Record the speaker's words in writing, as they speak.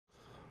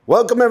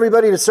Welcome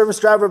everybody to Service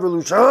Drive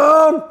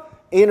Revolution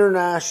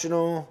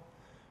International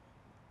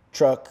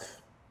Truck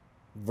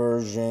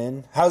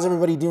version. How's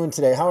everybody doing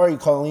today? How are you,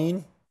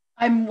 Colleen?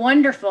 I'm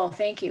wonderful,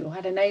 thank you.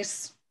 Had a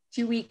nice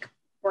 2-week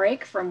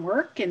break from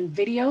work and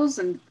videos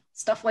and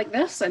stuff like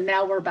this, and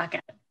now we're back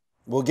at it.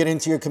 We'll get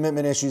into your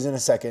commitment issues in a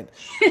second.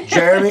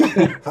 Jeremy,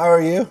 how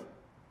are you?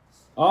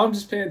 Oh, I'm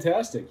just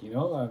fantastic.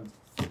 I'm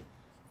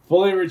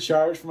fully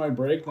recharged from my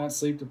break, not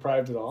sleep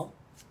deprived at all.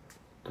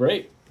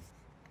 Great.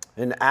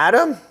 And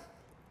Adam?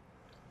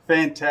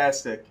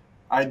 Fantastic.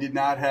 I did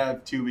not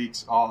have 2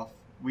 weeks off.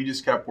 We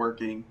just kept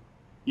working.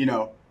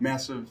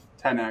 Massive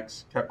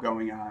 10X kept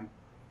going on.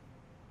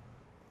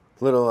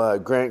 Little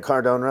Grant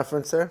Cardone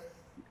reference there.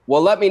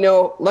 Well, let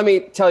me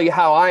tell you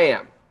how I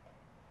am.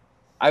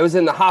 I was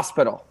in the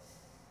hospital.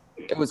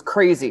 It was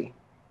crazy.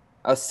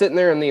 I was sitting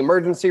there in the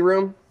emergency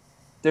room.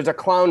 There's a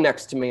clown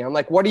next to me. I'm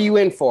like, "What are you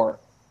in for?"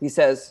 He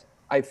says,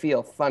 "I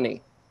feel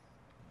funny."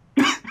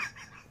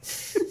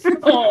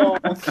 Oh,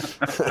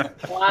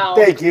 wow.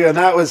 Thank you. And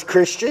that was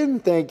Christian.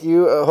 Thank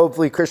you.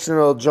 Hopefully Christian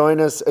will join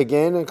us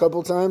again a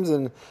couple times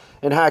and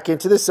hack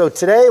into this. So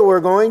today we're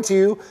going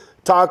to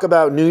talk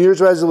about New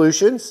Year's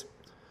resolutions.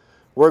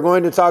 We're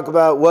going to talk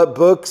about what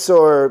books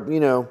or,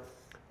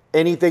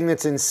 anything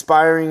that's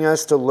inspiring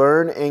us to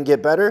learn and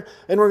get better.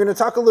 And we're going to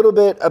talk a little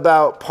bit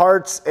about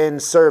parts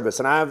and service.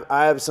 And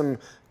I have some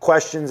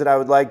questions that I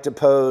would like to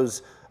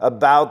pose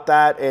about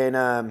that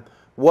and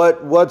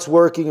what's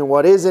working and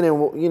what isn't, and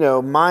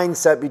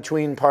mindset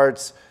between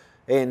parts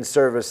and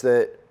service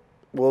that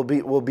will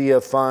be a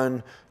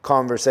fun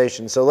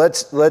conversation. So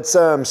let's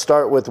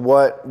start with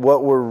what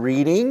we're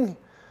reading,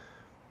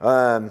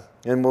 and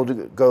we'll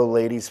go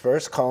ladies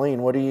first.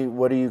 Colleen, what are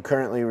you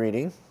currently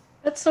reading?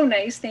 That's so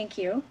nice. Thank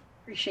you.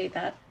 Appreciate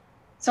that.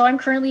 So I'm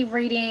currently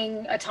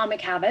reading Atomic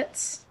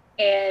Habits,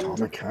 and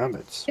Atomic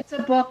Habits. It's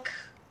a book,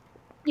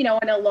 in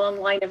a long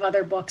line of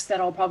other books that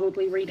I'll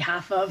probably read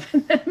half of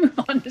and then move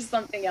on to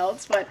something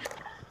else. But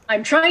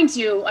I'm trying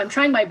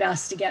my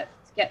best to get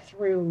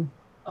through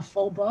a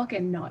full book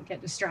and not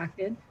get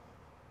distracted.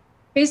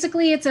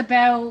 Basically, it's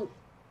about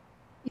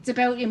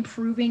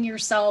improving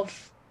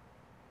yourself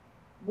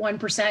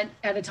 1%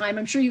 at a time.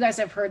 I'm sure you guys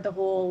have heard the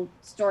whole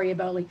story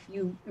about, like, if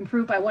you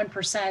improve by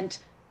 1%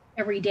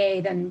 every day,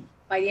 then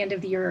by the end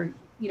of the year,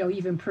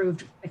 you've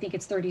improved, I think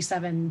it's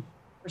 37%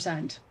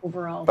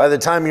 overall. By the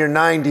time you're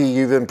 90,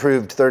 you've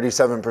improved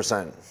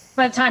 37%.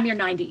 By the time you're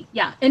 90,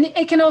 yeah. And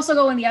it can also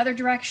go in the other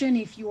direction.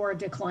 If you are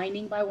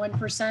declining by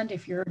 1%,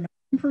 if you're not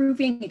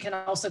improving, it can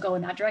also go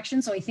in that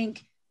direction. So I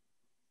think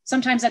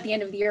sometimes at the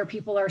end of the year,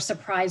 people are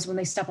surprised when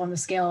they step on the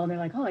scale and they're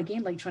like, "Oh, I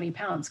gained like 20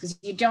 pounds," because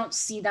you don't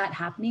see that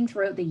happening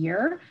throughout the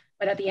year.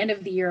 But at the end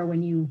of the year,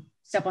 when you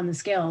step on the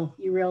scale,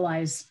 you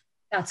realize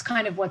that's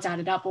kind of what's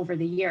added up over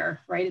the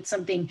year, right? It's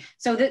something.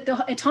 So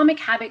the Atomic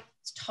Habit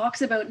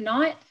talks about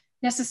not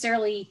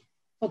necessarily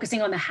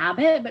focusing on the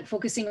habit, but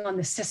focusing on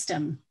the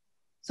system.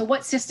 So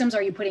what systems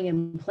are you putting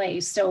in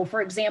place? So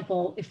for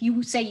example, if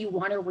you say you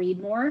want to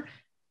read more,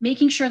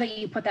 making sure that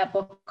you put that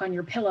book on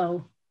your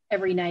pillow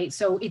every night,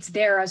 so it's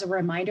there as a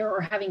reminder,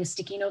 or having a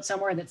sticky note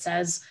somewhere that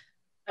says,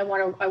 I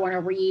want to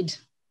read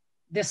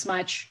this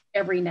much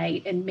every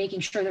night, and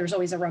making sure there's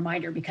always a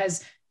reminder,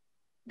 because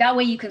that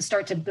way you can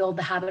start to build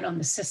the habit on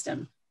the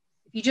system.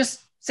 If you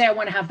just say, I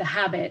want to have the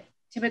habit,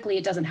 typically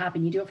it doesn't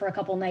happen. You do it for a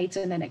couple nights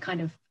and then it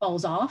kind of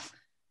falls off.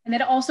 And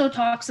then it also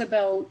talks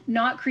about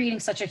not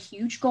creating such a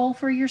huge goal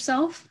for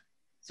yourself.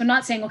 So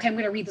not saying, okay, I'm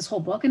going to read this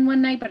whole book in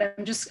one night, but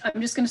I'm just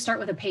going to start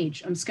with a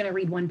page. I'm just going to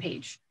read one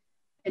page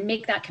and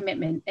make that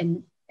commitment.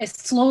 And as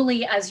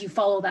slowly as you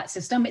follow that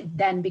system, it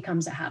then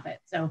becomes a habit.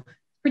 So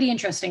pretty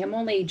interesting. I'm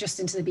only just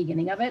into the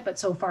beginning of it, but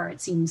so far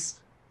it seems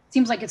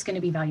like it's going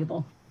to be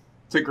valuable.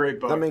 It's a great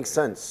book. That makes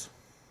sense.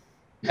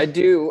 I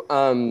do,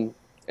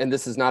 and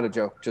this is not a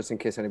joke, just in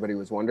case anybody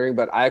was wondering,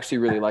 but I actually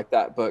really like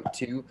that book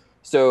too.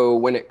 So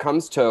when it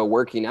comes to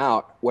working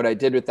out, what I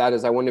did with that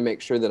is I wanted to make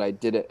sure that I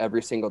did it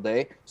every single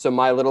day. So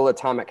my little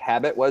atomic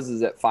habit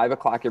is at 5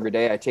 o'clock every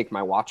day, I take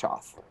my watch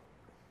off.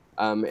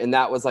 And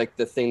that was like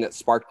the thing that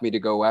sparked me to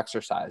go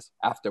exercise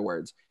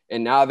afterwards.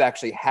 And now I've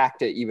actually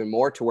hacked it even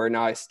more to where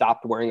now I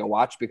stopped wearing a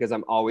watch because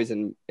I'm always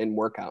in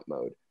workout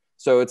mode.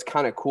 So it's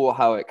kind of cool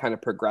how it kind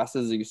of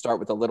progresses. You start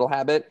with a little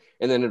habit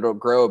and then it'll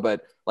grow,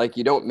 but like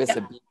you don't miss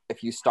a beat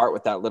if you start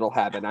with that little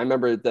habit. I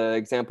remember the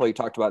example you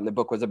talked about in the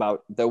book was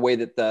about the way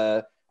that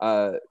the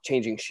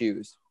changing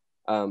shoes,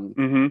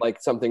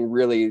 like something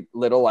really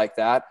little like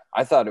that.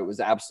 I thought it was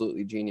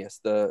absolutely genius.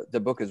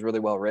 The book is really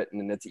well written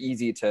and it's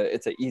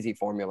an easy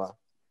formula.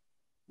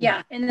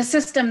 Yeah. And the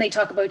system they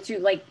talk about too,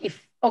 like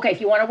if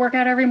you want to work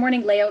out every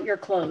morning, lay out your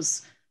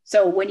clothes.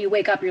 So when you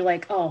wake up, you're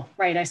like, oh,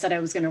 right, I said I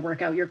was going to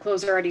work out. Your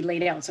clothes are already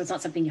laid out. So it's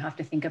not something you have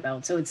to think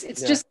about. So it's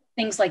just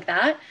things like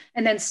that.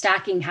 And then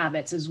stacking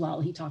habits as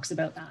well. He talks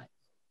about that.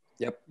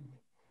 Yep.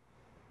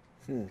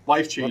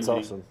 Life-changing. That's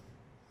awesome.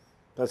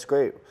 That's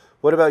great.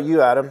 What about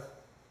you, Adam?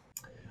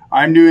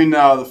 I'm doing the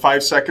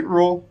 5-second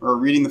rule, or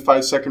reading the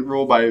 5-second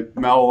rule by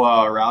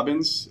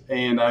Robbins.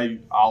 And I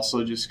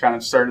also just kind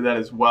of started that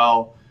as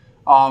well.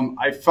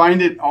 I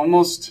find it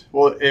almost,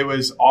 well, it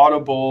was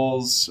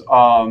Audible's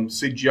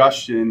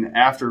suggestion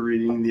after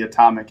reading The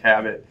Atomic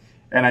Habit.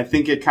 And I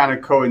think it kind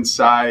of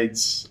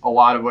coincides a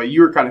lot of what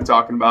you were kind of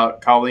talking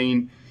about,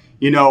 Colleen.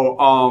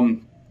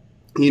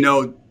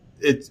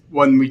 It's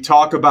when we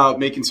talk about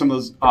making some of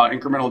those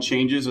incremental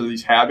changes or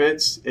these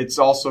habits, it's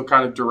also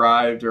kind of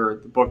derived, or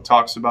the book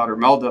talks about, or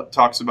Mel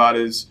talks about,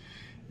 is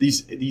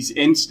these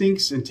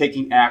instincts and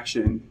taking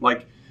action.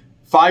 Like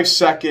 5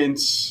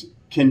 seconds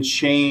can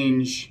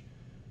change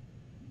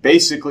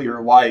basically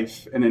your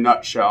life in a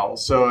nutshell.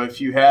 So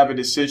if you have a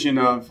decision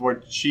of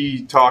what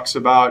she talks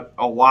about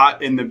a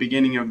lot in the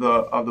beginning of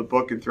the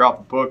book and throughout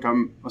the book,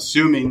 I'm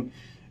assuming,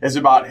 is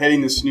about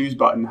hitting the snooze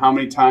button. How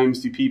many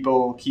times do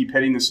people keep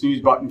hitting the snooze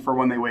button for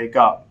when they wake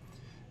up?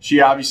 She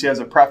obviously has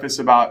a preface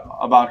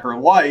about her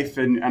life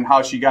and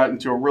how she got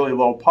into a really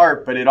low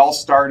part, but it all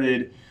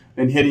started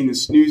in hitting the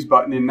snooze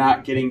button and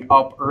not getting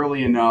up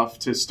early enough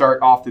to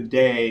start off the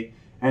day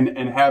and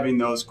having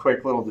those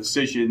quick little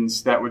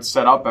decisions that would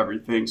set up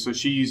everything. So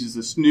she uses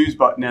the snooze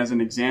button as an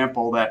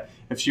example, that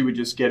if she would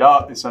just get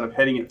up instead of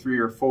hitting it 3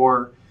 or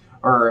 4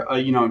 or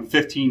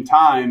 15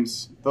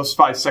 times, those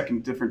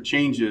 5-second different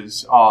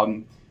changes,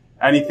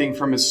 anything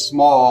from as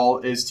small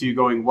as to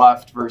going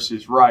left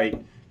versus right,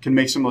 can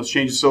make some of those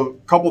changes. So a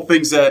couple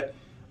things that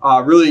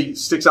really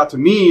sticks out to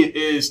me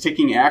is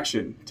taking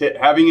action,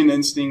 having an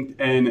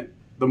instinct, and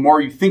the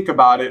more you think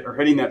about it or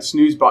hitting that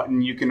snooze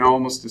button, you can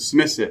almost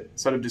dismiss it.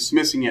 Instead of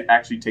dismissing it,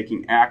 actually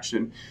taking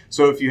action.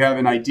 So if you have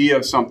an idea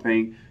of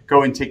something,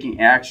 go and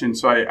taking action.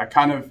 So I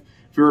kind of,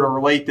 if we were to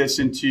relate this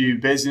into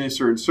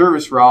business or in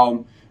service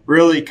realm,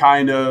 really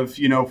kind of,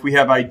 if we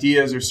have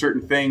ideas or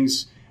certain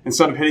things,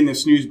 instead of hitting the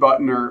snooze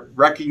button or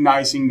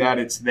recognizing that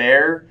it's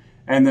there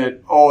and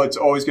that, it's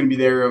always going to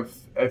be there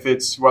if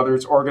it's, whether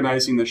it's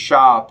organizing the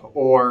shop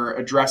or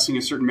addressing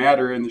a certain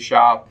matter in the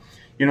shop,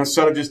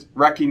 instead of just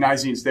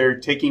recognizing it's there,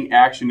 taking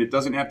action. It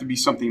doesn't have to be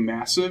something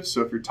massive.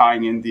 So if you're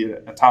tying in the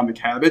Atomic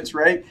Habits,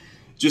 right,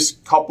 just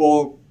a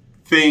couple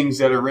things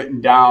that are written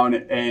down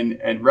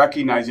and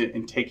recognize it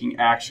and taking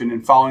action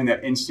and following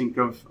that instinct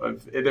of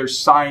there's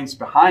science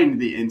behind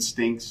the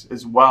instincts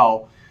as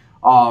well.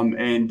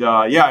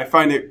 I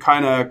find it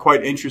kind of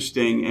quite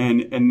interesting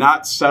and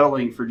not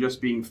settling for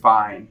just being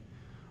fine.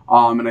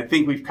 And I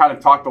think we've kind of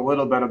talked a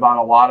little bit about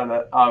a lot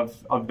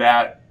of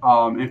that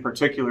in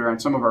particular on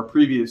some of our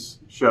previous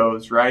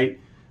shows, right?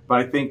 But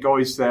I think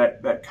always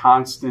that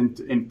constant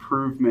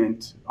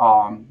improvement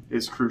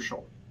is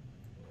crucial.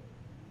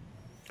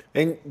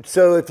 And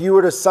so if you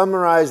were to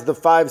summarize the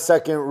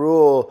 5-second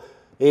rule,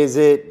 is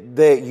it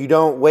that you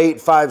don't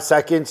wait 5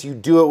 seconds, you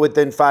do it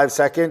within 5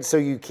 seconds so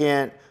you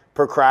can't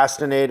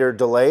procrastinate or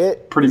delay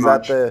it? Pretty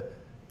much. Is that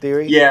the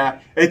theory?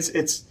 Yeah,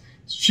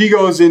 she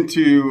goes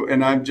into,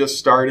 and I'm just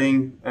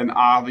starting, and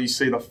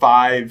obviously there's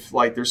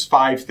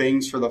 5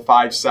 things for the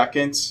 5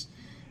 seconds.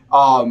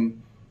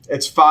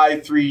 It's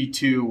 5, 3,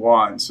 2,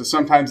 1. So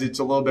sometimes it's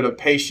a little bit of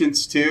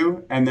patience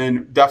too, and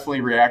then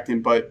definitely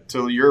reacting. But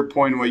to your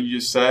point, what you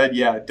just said,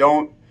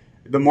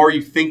 the more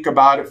you think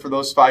about it for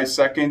those 5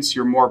 seconds,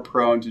 you're more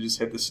prone to just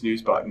hit the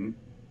snooze button.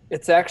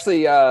 It's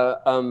actually,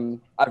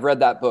 I've read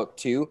that book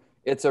too.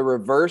 It's a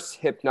reverse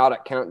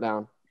hypnotic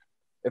countdown,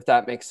 if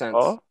that makes sense.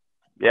 Oh,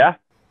 yeah.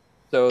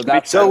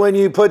 So when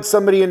you put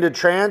somebody into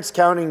trance,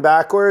 counting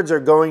backwards or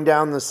going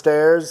down the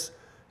stairs,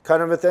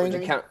 kind of a thing?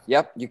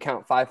 You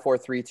count 5, 4,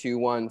 3, 2,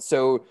 1.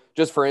 So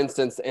just for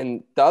instance,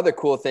 and the other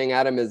cool thing,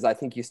 Adam, is I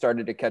think you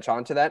started to catch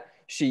on to that.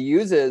 She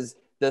uses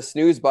the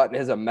snooze button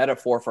as a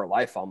metaphor for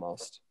life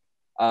almost.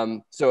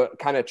 So it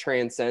kind of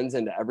transcends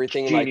into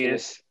everything.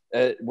 Genius.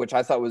 Which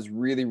I thought was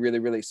really, really,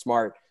 really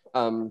smart.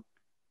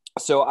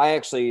 So I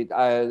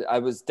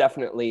was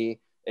definitely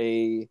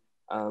a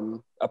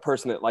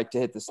person that liked to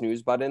hit the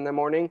snooze button in the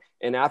morning.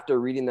 And after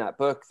reading that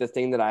book, the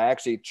thing that I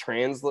actually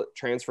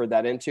transferred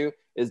that into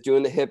is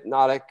doing the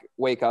hypnotic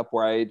wake up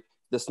where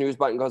the snooze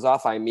button goes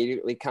off. I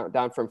immediately count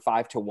down from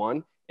 5 to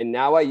 1. And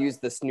now I use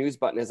the snooze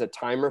button as a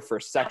timer for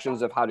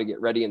sections of how to get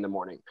ready in the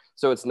morning.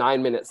 So it's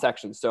 9-minute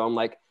sections. So I'm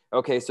like,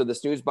 okay, so the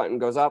snooze button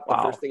goes up. The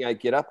first thing I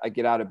get up, I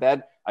get out of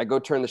bed, I go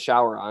turn the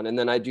shower on, and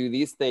then I do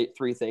these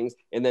 3 things.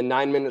 And then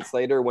 9 minutes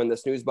later, when the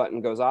snooze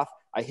button goes off,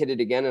 I hit it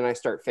again and I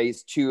start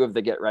phase 2 of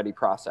the get ready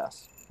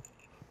process.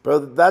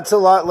 Bro, that's a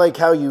lot like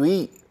how you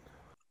eat.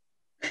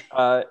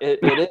 It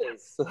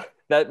is.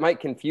 That might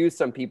confuse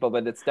some people,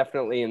 but it's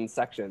definitely in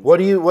sections. What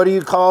do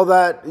you call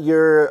that?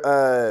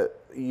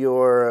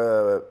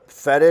 Your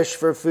fetish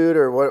for food,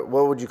 or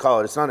what would you call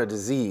it? It's not a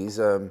disease.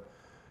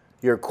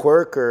 Your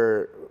quirk,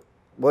 or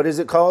what is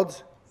it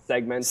called?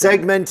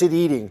 Segmented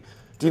eating.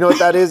 Do you know what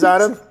that is,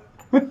 Adam?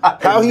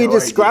 How he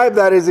described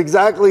that is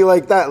exactly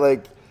like that.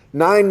 Like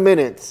 9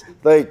 minutes.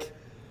 Like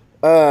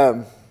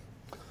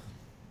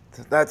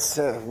that's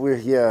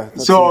weird. Yeah.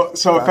 So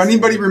if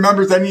anybody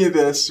remembers any of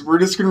this, we're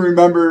just going to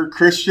remember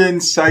Christian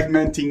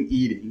segmenting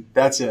eating.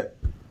 That's it.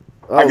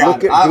 Oh, I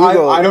got it.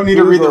 I don't need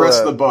to read the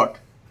rest of the book.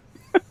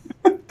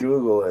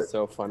 Google it.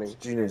 So funny.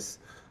 Genius.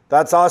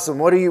 That's awesome.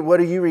 What are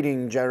you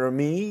reading,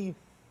 Jeremy?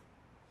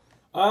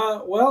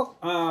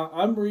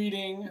 I'm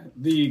reading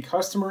The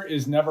Customer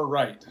Is Never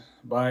Right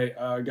by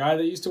a guy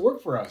that used to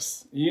work for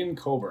us, Ian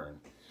Coburn.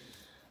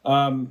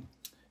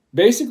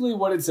 Basically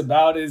what it's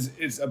about is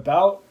it's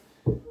about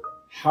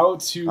how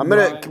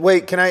to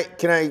wait, can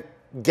I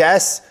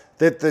guess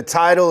that the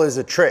title is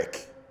a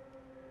trick?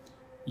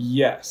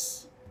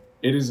 Yes,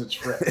 it is a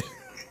trick.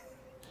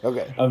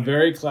 Okay. A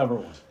very clever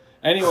one.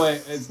 Anyway,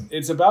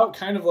 it's about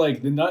kind of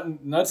like the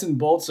nuts and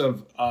bolts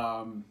of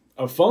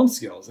phone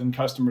skills and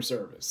customer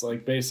service.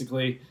 Like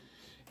basically,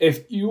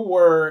 if you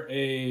were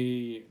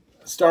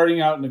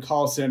starting out in a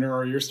call center,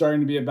 or you're starting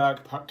to be a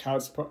back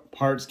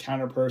parts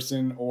counter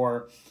person,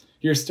 or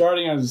you're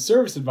starting out as a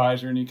service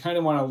advisor and you kind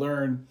of want to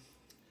learn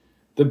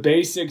the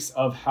basics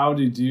of how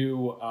to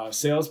do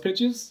sales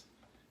pitches,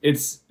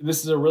 this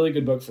is a really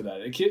good book for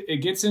that. It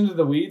gets into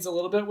the weeds a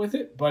little bit with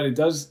it, but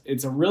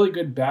it's a really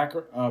good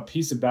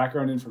piece of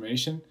background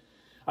information.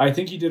 I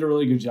think he did a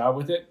really good job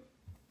with it.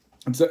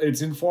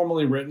 It's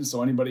informally written,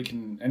 so anybody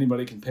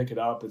can pick it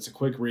up. It's a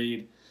quick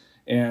read,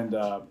 and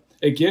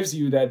it gives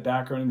you that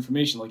background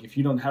information. Like if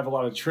you don't have a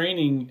lot of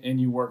training and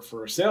you work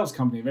for a sales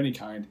company of any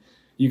kind,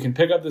 you can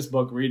pick up this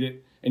book, read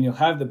it, and you'll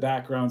have the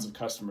backgrounds of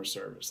customer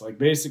service. Like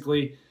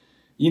basically,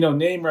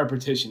 name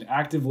repetition,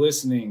 active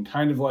listening,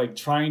 kind of like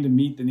trying to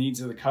meet the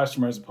needs of the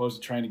customer as opposed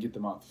to trying to get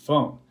them off the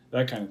phone,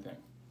 that kind of thing.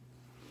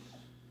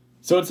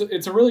 So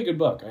it's a really good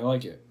book. I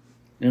like it.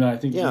 And I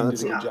think you did a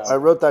good job. I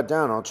wrote that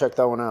down. I'll check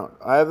that one out.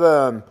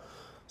 I'm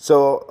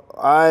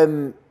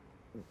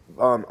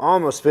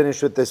almost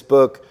finished with this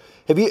book.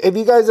 Have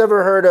you guys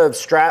ever heard of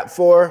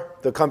Stratfor,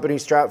 the company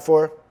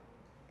Stratfor?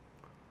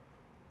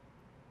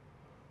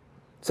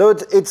 So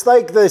it's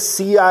like the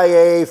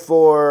CIA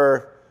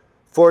for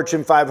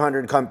Fortune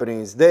 500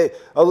 companies.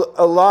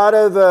 A lot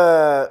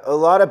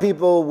of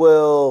people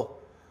will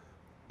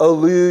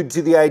allude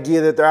to the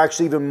idea that they're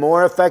actually even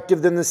more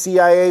effective than the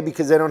CIA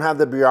because they don't have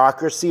the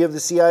bureaucracy of the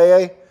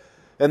CIA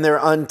and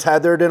they're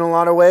untethered in a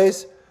lot of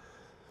ways.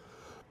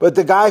 But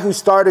the guy who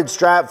started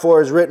Stratfor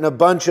has written a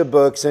bunch of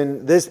books,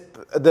 and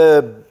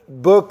the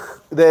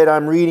book that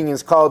I'm reading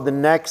is called The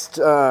Next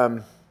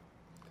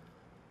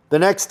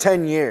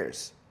 10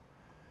 Years.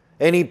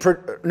 And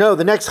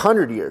the next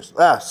 100 years.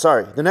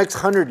 The next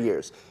 100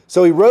 years.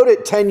 So he wrote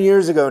it 10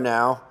 years ago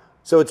now.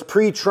 So it's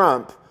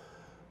pre-Trump.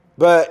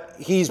 But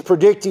he's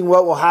predicting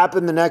what will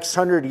happen the next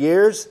 100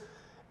 years.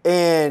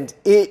 And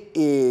it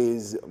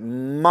is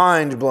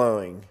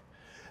mind-blowing.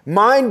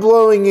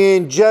 Mind-blowing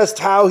in just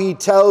how he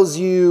tells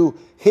you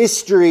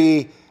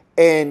history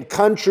and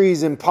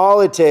countries and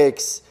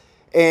politics.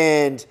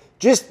 And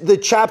just the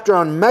chapter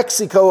on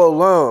Mexico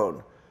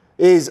alone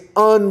is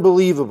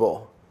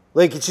unbelievable.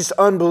 Like, it's just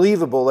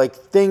unbelievable. Like,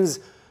 things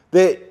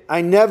that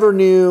I never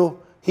knew.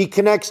 He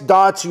connects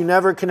dots you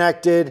never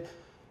connected.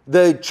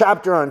 The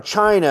chapter on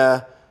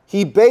China,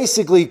 he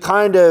basically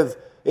kind of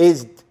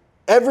is,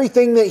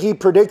 everything that he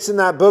predicts in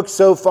that book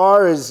so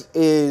far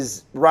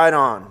is right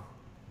on.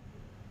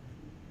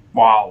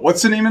 Wow.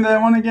 What's the name of that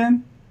one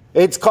again?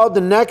 It's called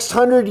The Next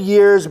 100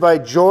 Years by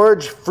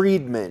George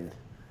Friedman.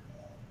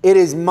 It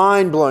is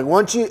mind-blowing.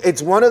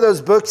 It's one of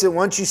those books that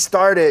once you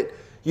start it,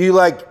 you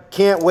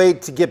can't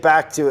wait to get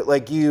back to it.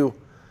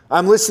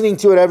 I'm listening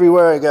to it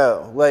everywhere I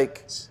go.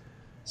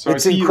 So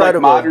it's is he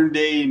incredible. like modern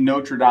day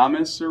Notre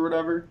Dame or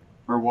whatever,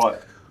 or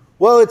what?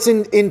 Well, it's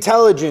in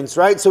intelligence,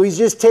 right? So he's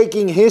just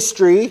taking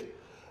history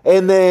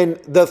and then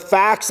the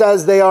facts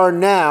as they are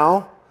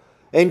now,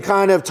 and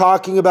kind of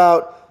talking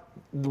about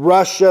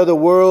Russia, the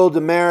world,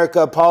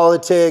 America,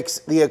 politics,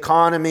 the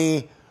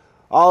economy,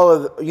 all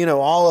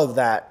of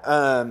that.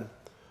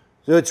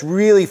 So it's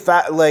really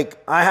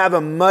I have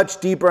a much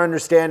deeper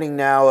understanding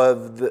now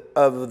of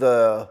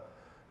the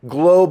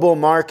global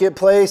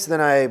marketplace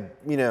than I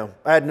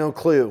had no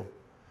clue.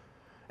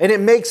 And it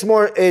makes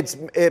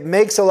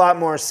a lot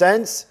more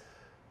sense,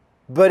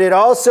 but it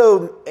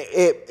also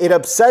it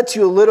upsets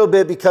you a little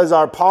bit because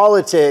our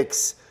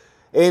politics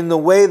and the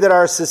way that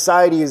our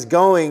society is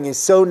going is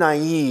so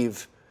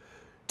naive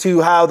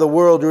to how the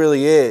world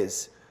really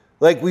is.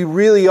 Like, we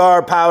really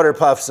are powder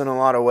puffs in a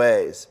lot of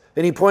ways.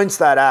 And he points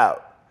that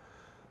out.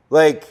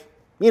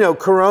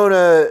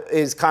 Corona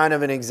is kind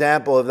of an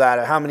example of that,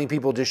 of how many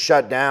people just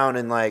shut down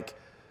and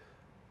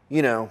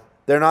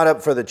they're not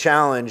up for the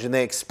challenge and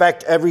they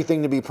expect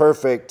everything to be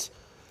perfect.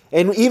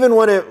 And even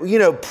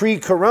when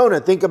pre-Corona,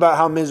 think about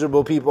how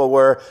miserable people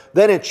were.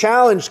 Then a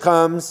challenge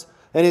comes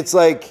and it's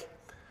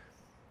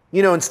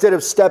instead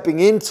of stepping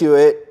into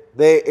it,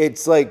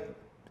 it's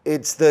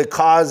the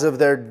cause of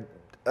their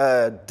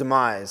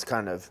demise,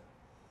 kind of.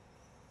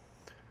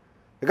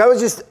 I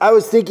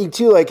was thinking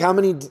too, how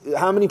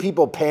many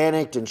people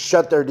panicked and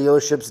shut their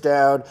dealerships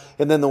down,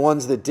 and then the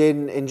ones that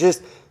didn't, and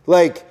just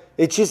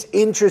it's just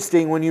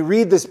interesting when you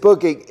read this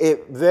book.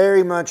 It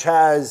very much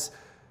has,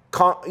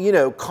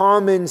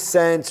 common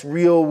sense,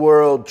 real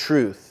world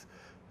truth,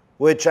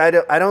 which I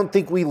don't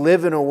think we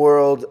live in a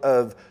world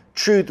of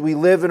truth. We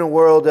live in a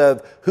world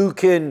of who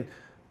can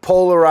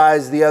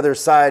polarize the other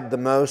side the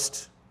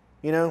most,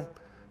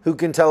 who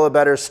can tell a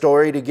better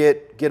story to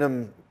get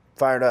them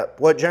fired up.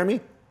 What, Jeremy?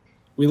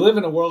 we live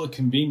in a world of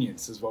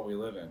convenience is what we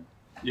live in.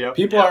 Yep.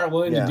 People aren't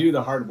willing to do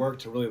the hard work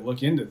to really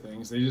look into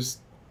things. They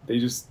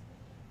just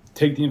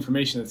take the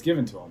information that's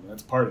given to them.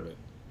 That's part of it,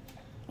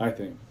 I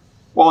think.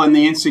 Well, and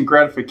the instant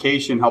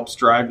gratification helps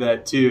drive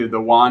that too, the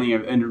wanting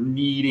of and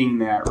needing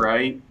that,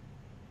 right?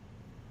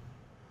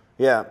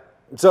 Yeah.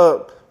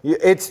 So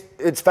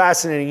it's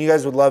fascinating. You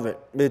guys would love it.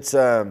 It's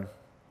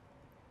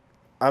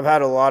I've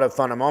had a lot of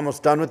fun. I'm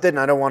almost done with it, and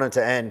I don't want it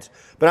to end.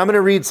 But I'm going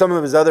to read some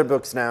of his other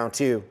books now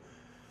too.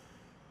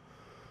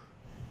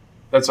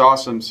 That's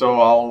awesome. So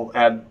I'll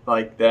add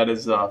like that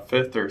as a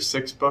 5th or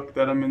 6th book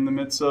that I'm in the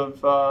midst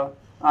of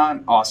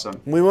on.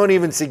 Awesome. We won't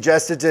even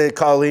suggest it to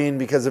Colleen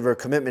because of her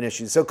commitment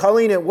issues. So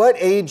Colleen, at what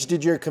age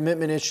did your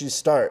commitment issues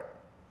start?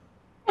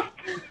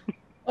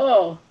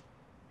 Oh.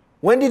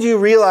 When did you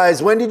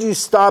realize, when did you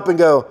stop and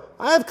go,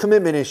 I have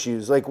commitment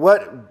issues? Like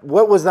what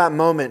was that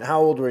moment?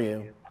 How old were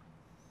you?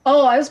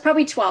 Oh, I was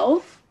probably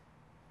 12.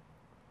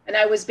 And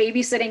I was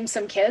babysitting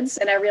some kids,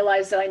 and I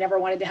realized that I never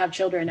wanted to have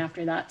children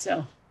after that.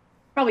 So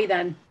probably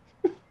then.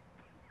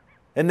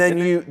 And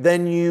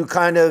then you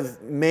kind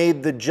of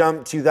made the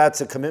jump to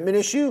that's a commitment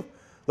issue?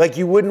 Like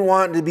you wouldn't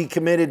want to be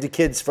committed to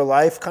kids for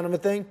life kind of a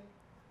thing?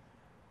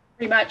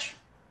 Pretty much.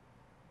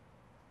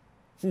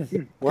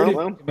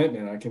 Well,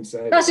 commitment, I can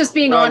say. That's just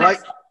being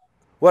honest.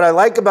 What I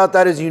like about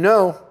that is,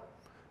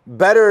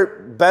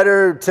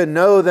 better to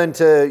know than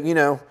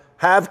to,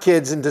 have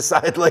kids and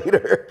decide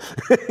later.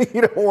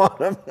 You don't want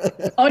them.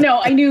 Oh,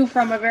 no, I knew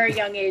from a very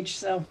young age.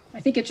 So I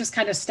think it just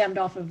kind of stemmed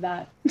off of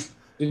that.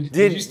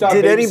 Did you stop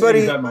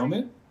babysitting at that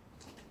moment?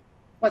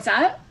 What's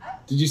that?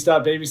 Did you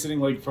stop babysitting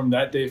like from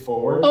that day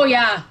forward? Oh,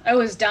 yeah. I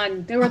was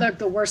done. They were like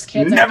the worst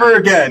kids. Never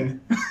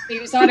again.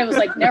 They thought it was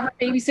like never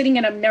babysitting,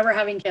 and I'm never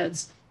having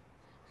kids.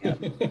 Yeah.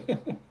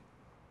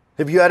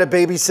 Have you had a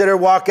babysitter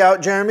walk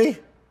out, Jeremy?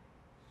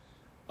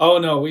 Oh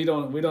no, we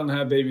don't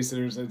have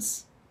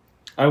babysitters.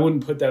 I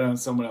wouldn't put that on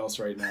someone else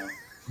right now.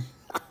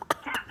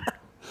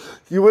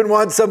 You wouldn't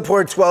want some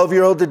poor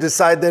 12-year-old to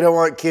decide they don't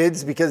want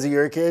kids because of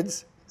your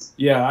kids?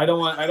 Yeah, I don't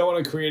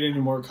want to create any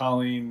more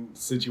Colleen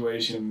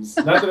situations.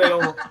 Not that I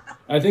don't.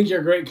 I think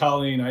you're great,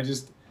 Colleen. I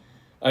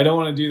don't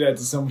want to do that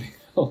to somebody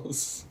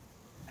else.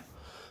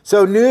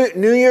 So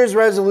New Year's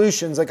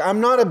resolutions, like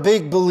I'm not a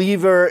big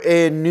believer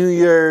in New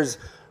Year's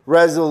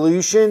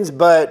resolutions,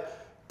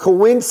 but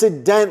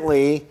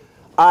coincidentally,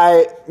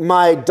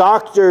 my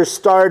doctor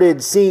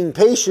started seeing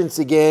patients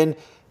again,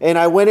 and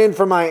I went in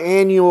for my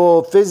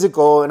annual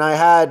physical, and I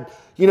had,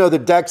 the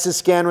DEXA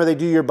scan where they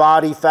do your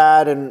body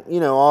fat and,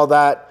 all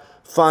that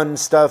fun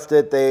stuff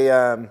that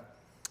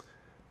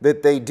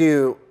they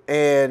do.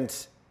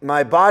 And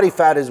my body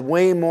fat is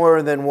way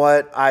more than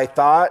what I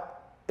thought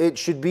it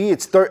should be.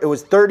 It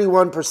was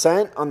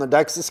 31% on the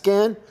DEXA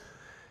scan.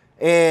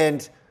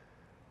 And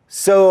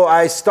so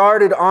I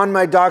started, on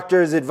my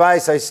doctor's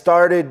advice, I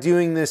started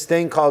doing this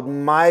thing called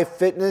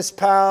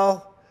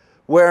MyFitnessPal,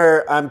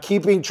 where I'm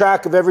keeping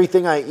track of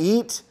everything I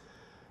eat.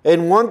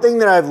 And one thing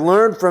that I've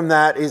learned from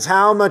that is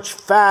how much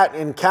fat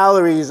and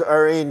calories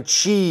are in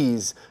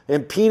cheese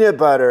and peanut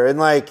butter. And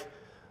like,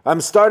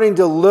 I'm starting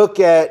to look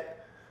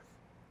at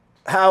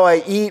how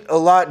I eat a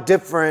lot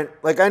different.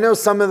 Like I know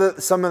some of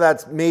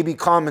that's maybe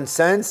common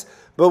sense,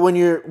 but when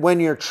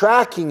you're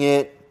tracking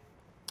it,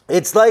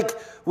 it's like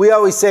we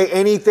always say,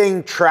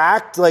 anything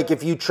tracked. Like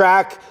if you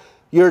track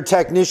your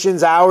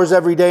technician's hours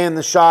every day in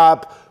the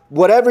shop,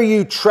 whatever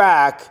you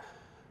track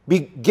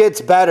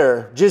gets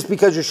better just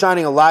because you're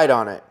shining a light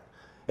on it.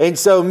 And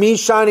so me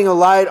shining a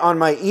light on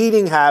my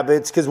eating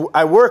habits, because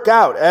I work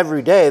out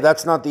every day,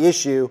 that's not the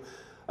issue.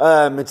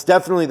 It's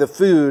definitely the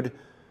food.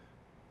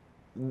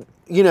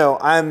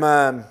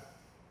 I'm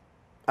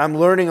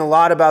learning a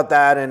lot about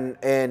that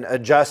and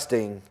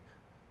adjusting.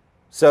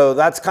 So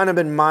that's kind of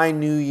been my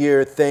New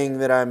Year thing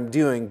that I'm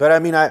doing. But I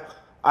mean,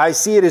 I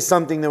see it as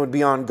something that would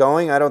be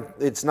ongoing.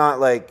 It's not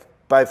like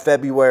by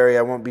February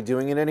I won't be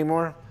doing it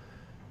anymore.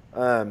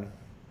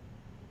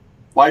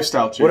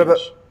 Lifestyle change. What about,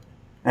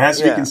 it has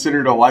to be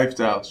considered a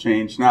lifestyle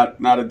change, not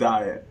a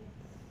diet.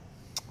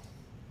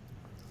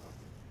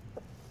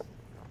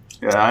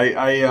 Yeah,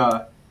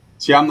 I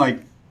see.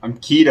 I'm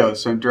keto,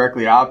 so I'm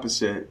directly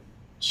opposite.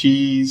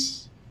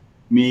 Cheese,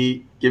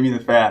 meat, give me the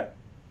fat.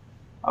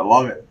 I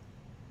love it.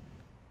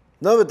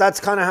 No, but that's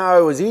kind of how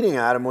I was eating,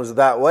 Adam, was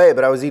that way,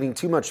 but I was eating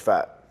too much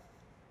fat.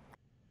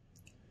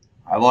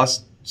 I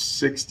lost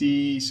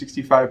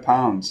 65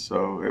 pounds,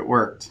 so it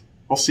worked.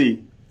 We'll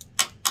see.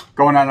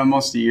 Going on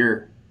almost a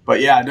year. But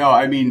yeah, no,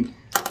 I mean,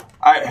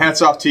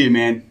 hats off to you,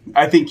 man.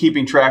 I think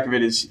keeping track of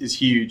it is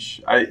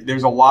huge.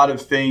 There's a lot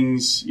of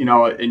things, in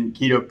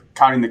keto,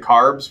 counting the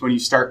carbs. When you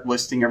start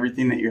listing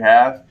everything that you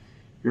have,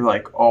 you're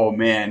like, oh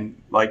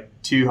man, like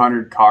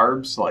 200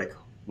 carbs, like,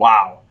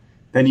 wow.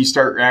 Then you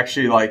start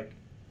actually like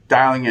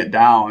dialing it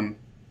down.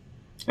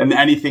 And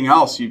anything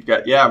else you've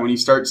got, when you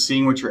start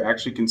seeing what you're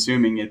actually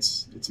consuming,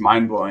 it's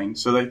mind-blowing.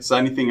 So that's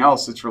anything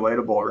else that's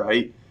relatable,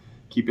 right?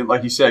 Keep it,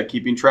 like you said,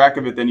 keeping track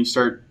of it, then you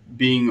start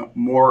being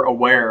more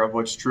aware of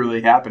what's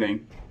truly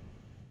happening.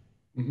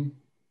 Mm-hmm.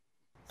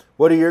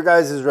 What are your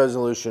guys'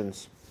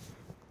 resolutions?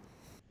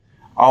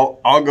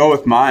 I'll go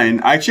with mine.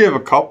 I actually have a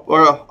couple.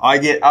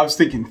 I was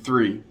thinking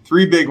three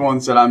big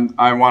ones that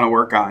I want to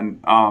work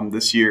on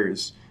this year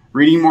is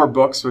reading more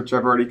books, which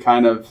I've already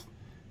kind of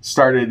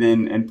started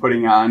and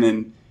putting on.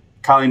 And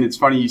Colleen, it's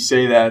funny you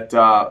say that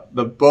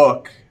the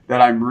book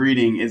that I'm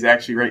reading is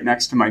actually right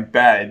next to my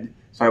bed.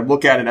 So I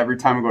look at it every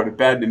time I go to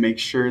bed to make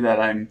sure that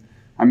I'm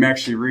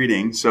actually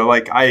reading. So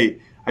like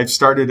I've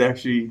started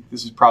actually,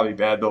 this is probably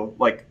bad though,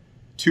 like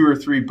 2 or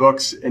 3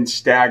 books and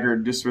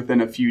staggered just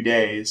within a few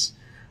days.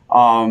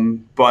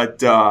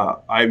 But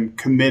I'm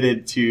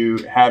committed to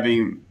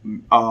having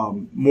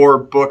more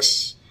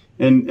books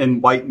in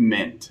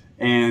enlightenment.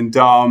 And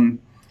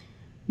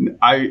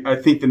I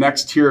think the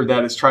next tier of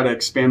that is try to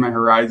expand my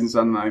horizons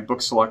on my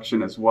book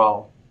selection as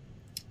well.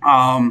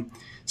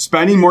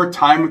 Spending more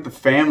time with the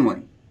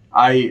family.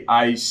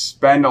 I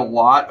spend a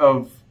lot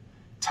of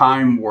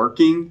time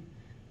working,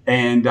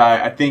 and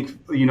I think,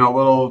 a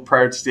little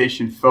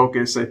prioritization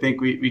focus, I think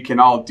we can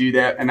all do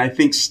that. And I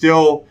think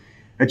still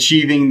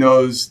achieving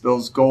those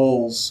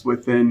goals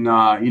within,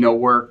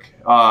 work.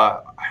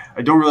 I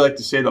don't really like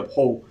to say the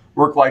whole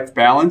work-life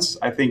balance.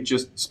 I think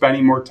just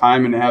spending more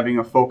time and having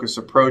a focused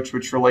approach,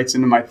 which relates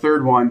into my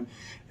third one,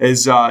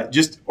 is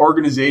just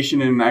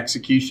organization and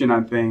execution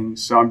on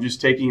things. So I'm just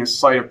taking a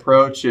slight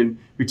approach, and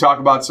we talk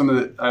about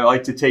I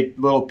like to take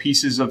little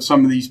pieces of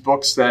some of these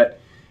books that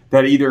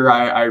either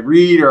I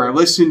read or I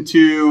listen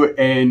to,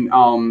 and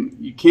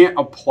you can't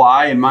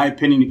apply, in my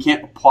opinion, you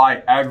can't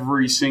apply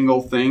every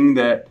single thing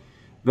that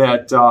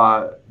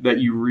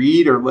you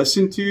read or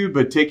listen to,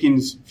 but taking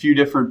a few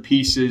different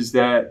pieces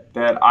that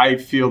I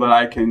feel that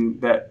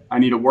I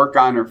need to work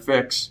on or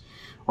fix,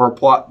 or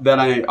that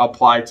I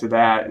apply to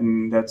that,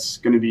 and that's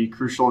going to be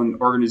crucial in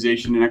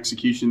organization and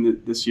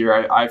execution this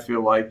year. I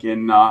feel like,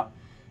 and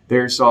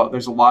there's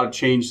a lot of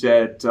change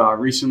that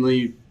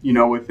recently,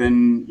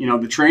 within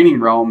the training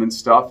realm and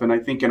stuff, and I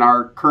think in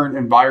our current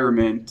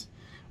environment,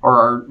 or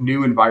our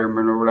new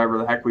environment, or whatever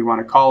the heck we want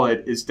to call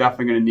it, is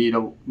definitely going to need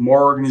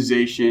more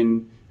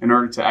organization in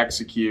order to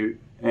execute.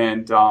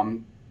 And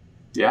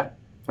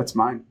that's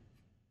mine.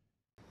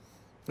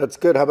 That's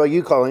good. How about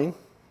you, Colleen?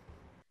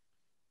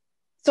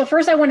 So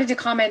first, I wanted to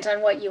comment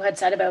on what you had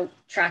said about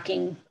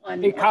tracking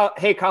on.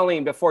 Hey,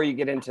 Colleen, before you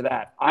get into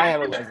that, I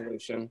have a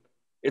resolution.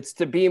 It's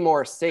to be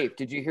more safe.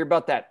 Did you hear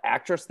about that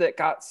actress that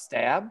got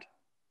stabbed?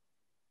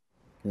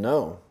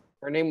 No.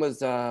 Her name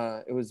was,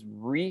 it was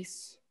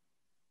Reese.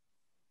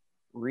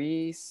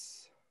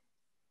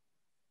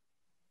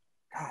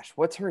 Gosh,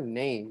 what's her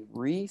name?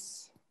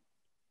 Reese?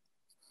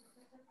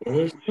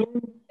 Dang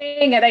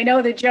it, I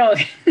know the joke.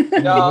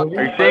 No.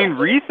 Are you saying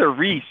Reese or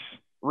Reese?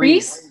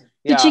 Reese?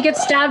 Did she get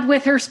stabbed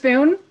with her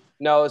spoon?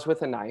 No, it was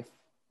with a knife.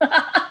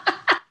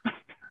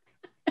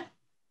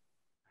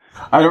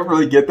 I don't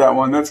really get that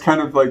one. That's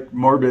kind of like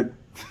morbid.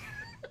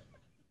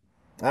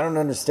 I don't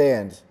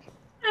understand.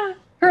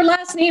 Her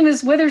last name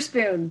is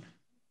Witherspoon.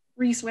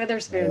 Reese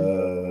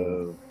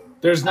Witherspoon.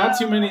 There's not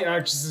too many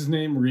actresses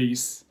named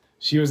Reese.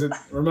 She was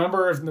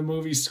remember in the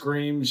movie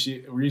Scream,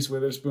 Reese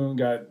Witherspoon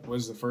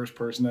was the first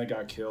person that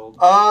got killed.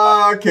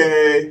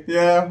 Okay.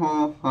 Yeah,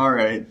 well, all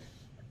right.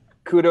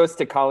 Kudos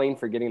to Colleen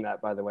for getting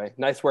that, by the way.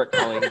 Nice work,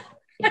 Colleen.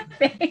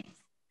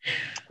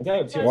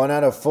 Thanks. 1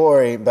 out of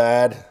 4 ain't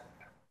bad.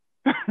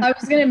 I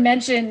was going to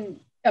mention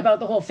about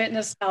the whole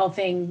fitness style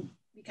thing,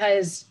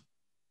 because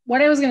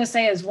what I was going to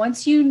say is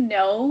once you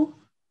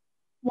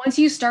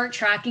start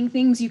tracking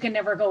things, you can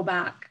never go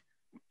back.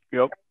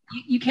 Yep.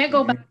 You can't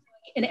go back.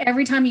 And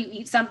every time you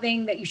eat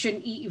something that you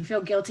shouldn't eat, you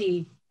feel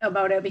guilty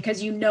about it,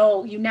 because you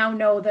now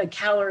know the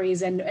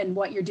calories and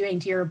what you're doing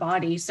to your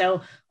body.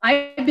 So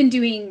I've been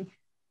doing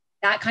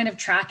that kind of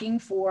tracking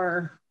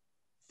for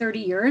 30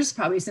 years,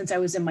 probably since I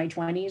was in my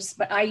 20s.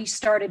 But I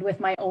started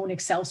with my own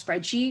Excel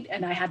spreadsheet,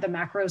 and I had the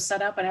macros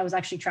set up, and I was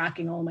actually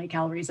tracking all my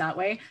calories that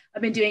way.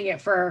 I've been doing it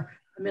for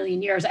a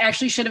million years. I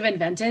actually should have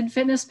invented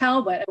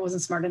FitnessPal, but I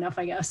wasn't smart enough,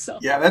 I guess. So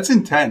yeah, that's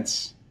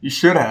intense. You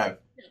should have.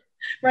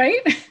 Right?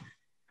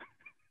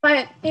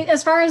 But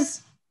as far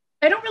as,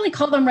 I don't really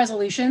call them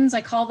resolutions.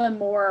 I call them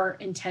more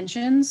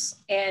intentions.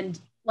 And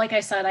like I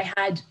said, I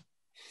had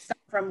stuff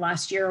from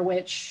last year,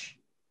 which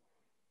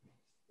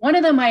one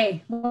of them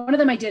I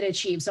did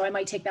achieve. So I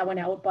might take that one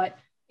out, but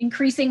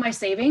increasing my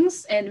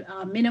savings and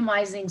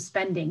minimizing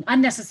spending,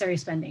 unnecessary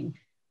spending.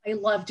 I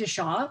love to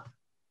shop,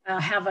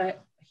 have a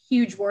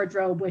huge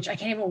wardrobe, which I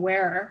can't even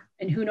wear.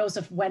 And who knows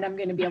when I'm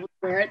going to be able to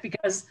wear it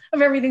because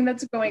of everything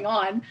that's going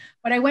on.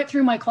 But I went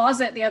through my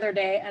closet the other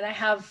day, and I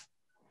have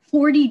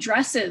 40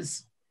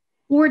 dresses,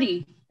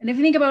 40. And if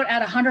you think about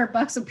at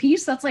 $100 a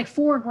piece, that's like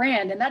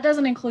 $4,000. And that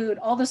doesn't include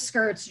all the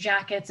skirts,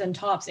 jackets, and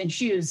tops and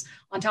shoes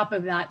on top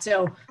of that.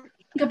 So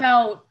think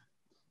about,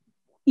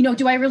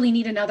 do I really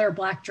need another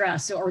black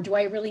dress, or do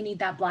I really need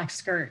that black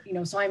skirt?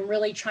 So I'm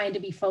really trying to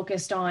be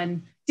focused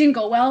on, didn't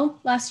go well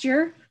last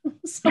year.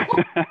 So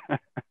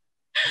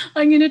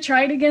I'm going to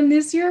try it again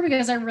this year,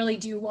 because I really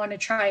do want to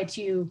try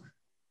to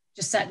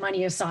just set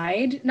money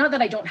aside. Not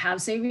that I don't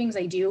have savings,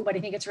 I do, but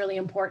I think it's really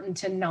important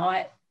to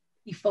not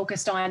be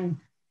focused on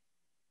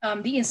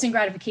the instant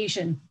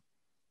gratification.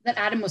 that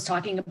Adam was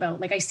talking about.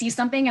 Like I see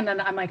something and then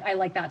I'm like, I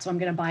like that, so I'm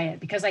going to buy it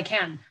because I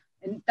can.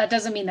 And that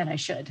doesn't mean that I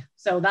should.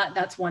 So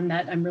that's one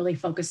that I'm really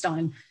focused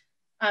on.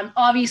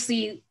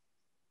 Obviously,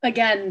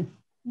 again,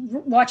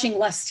 watching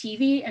less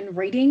TV and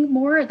reading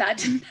more, that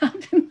didn't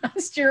happen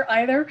last year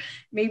either.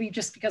 Maybe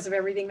just because of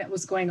everything that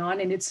was going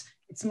on, and it's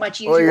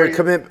much easier.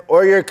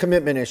 Or your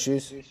commitment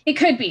issues. It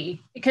could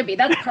be.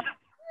 That's part of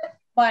it.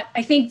 But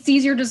I think it's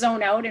easier to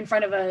zone out in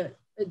front of the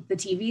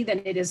TV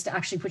than it is to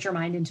actually put your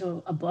mind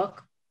into a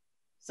book.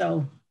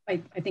 So I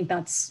think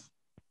that's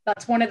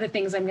one of the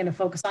things I'm going to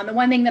focus on. The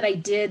one thing that I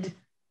did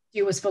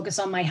do was focus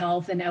on my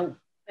health and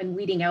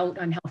weeding out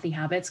unhealthy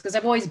habits, because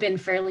I've always been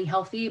fairly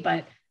healthy,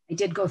 but I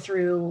did go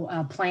through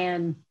a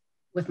plan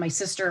with my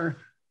sister.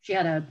 She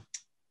had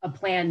a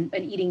plan,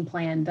 an eating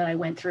plan that I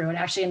went through, and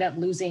actually ended up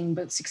losing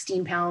about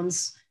 16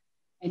 pounds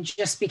and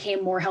just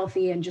became more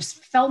healthy and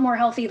just felt more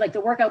healthy. Like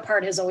the workout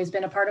part has always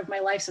been a part of my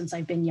life since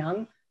I've been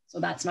young. So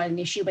that's not an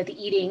issue, but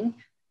the eating,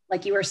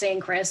 like you were saying,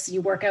 Chris,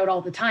 you work out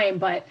all the time,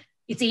 but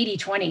it's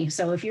 80-20.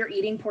 So if you're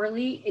eating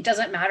poorly, it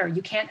doesn't matter.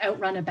 You can't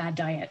outrun a bad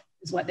diet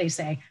is what they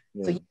say.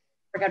 Yeah. So you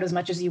work out as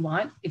much as you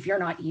want. If you're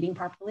not eating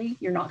properly,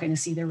 you're not going to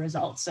see the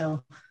results.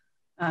 So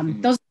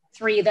those are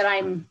three that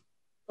I'm,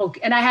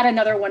 and I had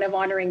another one of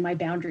honoring my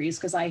boundaries,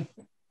 because I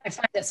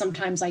find that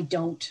sometimes I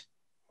don't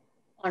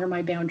honor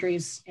my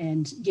boundaries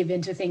and give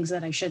into things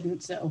that I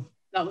shouldn't. So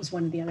that was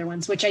one of the other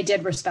ones, which I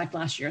did respect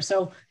last year.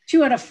 So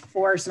 2 out of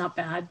 4 is not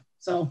bad.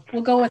 So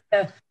we'll go with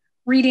the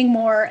reading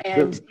more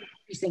and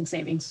increasing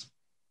savings.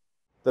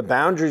 The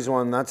boundaries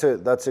one, that's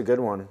a good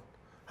one.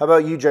 How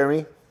about you,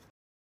 Jeremy?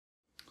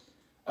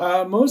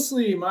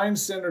 Mostly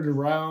mine's centered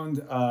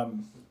around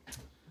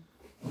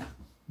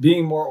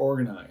being more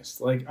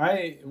organized.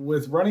 Like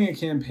with running a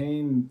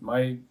campaign,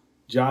 my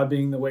job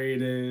being the way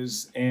it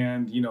is,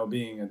 and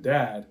being a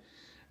dad,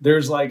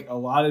 there's like a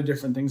lot of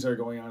different things that are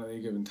going on at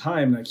any given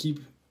time, and I keep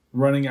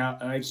running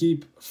out and I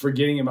keep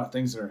forgetting about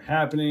things that are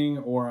happening,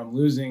 or I'm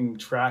losing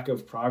track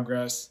of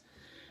progress.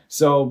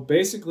 So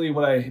basically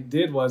what I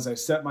did was I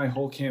set my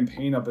whole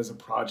campaign up as a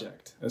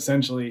project,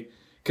 essentially,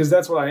 because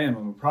that's what I am.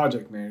 I'm a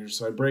project manager.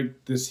 So I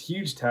break this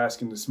huge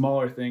task into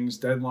smaller things,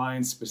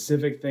 deadlines,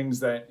 specific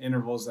things,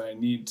 intervals that I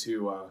need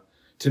to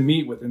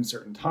meet within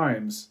certain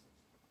times.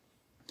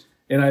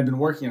 And I've been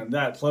working on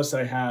that. Plus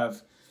I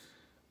have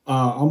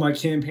all my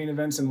campaign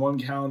events in one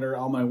calendar,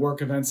 all my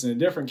work events in a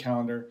different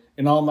calendar,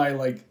 and all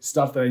my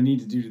stuff that I need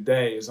to do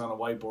today is on a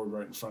whiteboard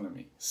right in front of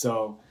me.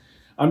 So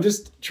I'm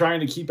just trying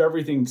to keep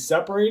everything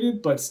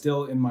separated, but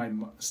still in my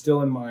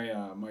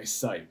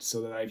sight,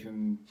 so that I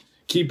can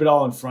keep it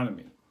all in front of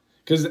me.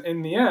 Because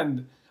in the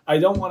end, I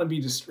don't want to be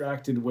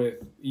distracted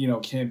with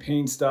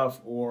campaign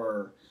stuff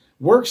or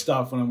work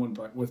stuff when I'm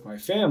with my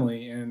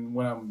family, and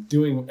when I'm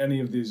doing any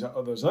of those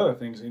other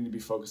things, I need to be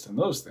focused on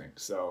those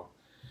things. So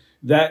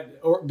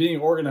being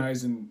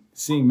organized and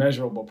seeing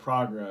measurable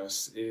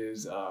progress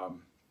is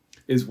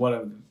one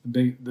of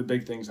the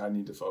big things I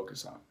need to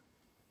focus on,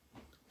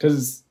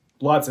 because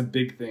lots of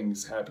big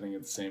things happening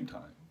at the same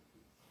time.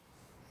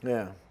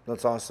 Yeah,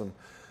 that's awesome.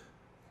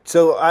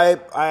 So I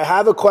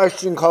have a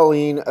question,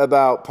 Colleen,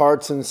 about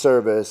parts and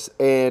service.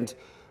 And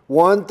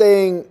one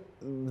thing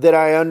that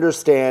I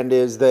understand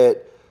is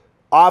that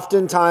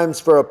oftentimes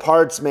for a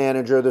parts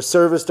manager, the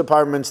service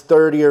department's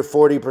 30 or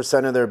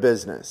 40% of their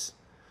business.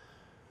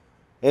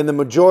 And the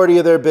majority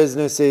of their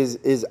business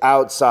is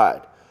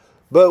outside.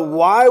 But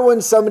why,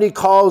 when somebody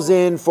calls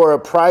in for a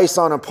price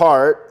on a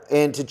part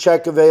and to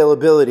check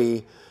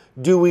availability,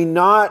 do we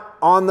not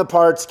on the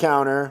parts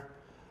counter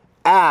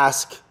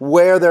ask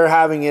where they're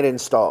having it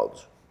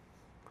installed?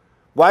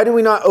 Why do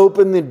we not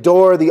open the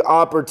door, the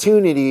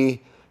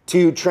opportunity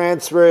to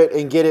transfer it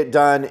and get it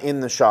done in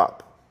the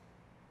shop?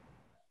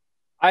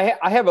 I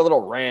have a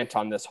little rant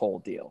on this whole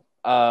deal.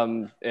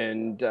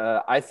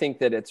 I think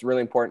that it's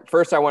really important.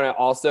 First, I want to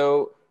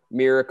also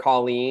mirror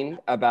Colleen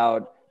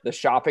about the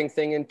shopping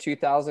thing in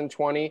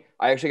 2020.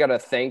 I actually got a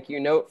thank you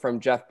note from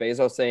Jeff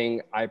Bezos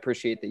saying, "I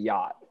appreciate the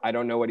yacht." I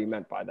don't know what he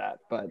meant by that,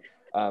 but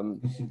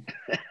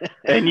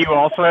and you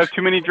also have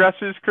too many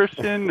dresses,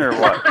 Christian, or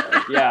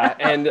what? Yeah,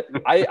 and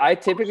I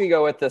typically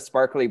go with the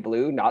sparkly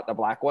blue, not the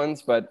black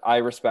ones, but I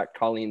respect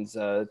Colleen's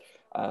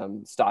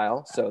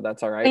style, so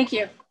that's all right. Thank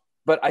you.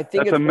 But I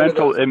think that's it's a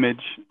mental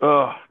image.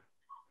 Ugh.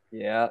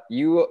 Yeah,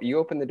 you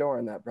opened the door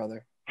on that,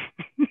 brother.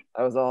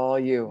 That was all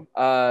you.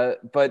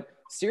 But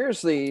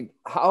seriously,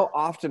 how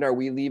often are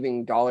we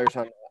leaving dollars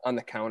on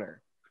the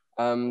counter?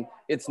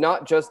 It's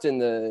not just in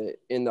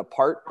the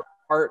part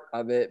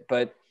of it,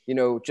 but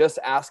just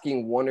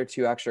asking 1 or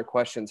 2 extra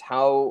questions.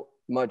 How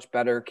much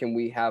better can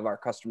we have our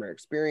customer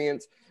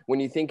experience when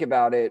you think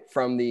about it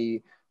from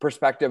the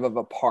perspective of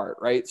a part,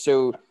 right?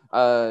 So,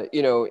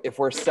 if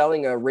we're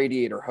selling a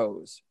radiator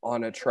hose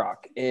on a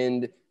truck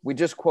and we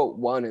just quote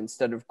one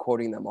instead of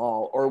quoting them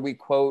all, or we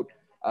quote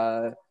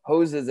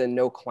hoses and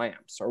no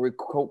clamps, or we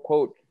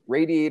quote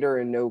radiator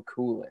and no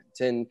coolant,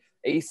 and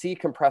AC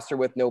compressor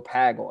with no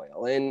pag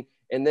oil, and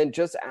then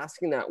just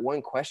asking that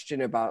one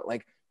question about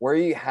Where are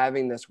you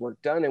having this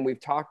work done? And we've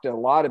talked a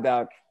lot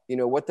about, you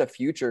know, what the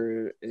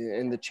future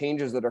and the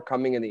changes that are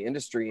coming in the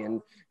industry.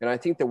 And I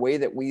think the way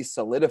that we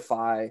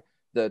solidify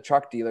the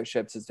truck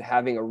dealerships is to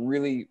having a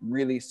really,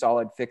 really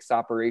solid fixed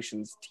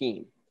operations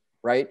team,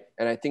 right?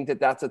 And I think that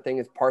that's the thing,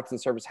 is parts and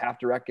service have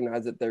to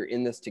recognize that they're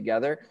in this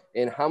together.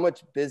 And how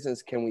much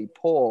business can we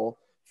pull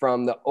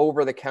from the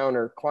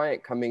over-the-counter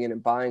client coming in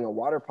and buying a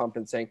water pump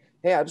and saying,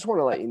 hey, I just want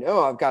to let you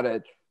know I've got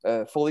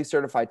a fully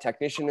certified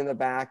technician in the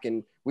back,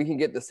 and we can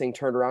get this thing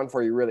turned around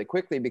for you really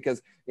quickly.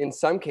 Because in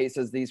some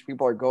cases, these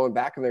people are going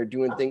back and they're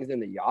doing things in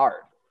the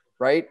yard,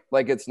 right?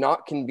 Like, it's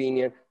not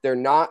convenient. They're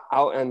not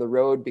out on the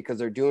road because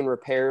they're doing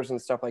repairs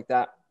and stuff like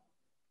that.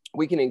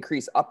 We can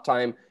increase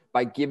uptime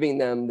by giving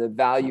them the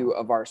value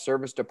of our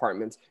service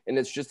departments, and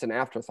it's just an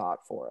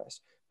afterthought for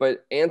us.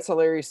 But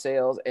ancillary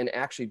sales and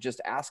actually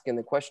just asking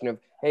the question of,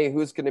 hey,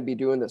 who's going to be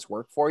doing this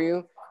work for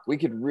you? We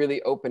could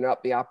really open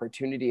up the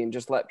opportunity and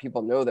just let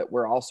people know that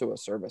we're also a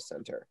service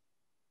center.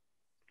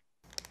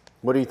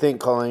 What do you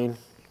think, Colleen?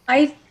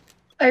 I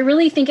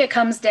really think it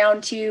comes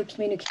down to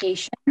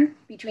communication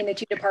between the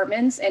two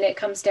departments, and it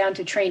comes down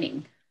to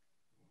training.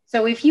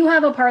 So if you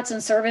have a parts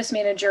and service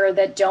manager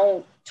that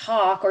don't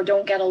talk or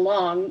don't get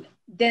along,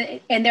 then,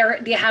 and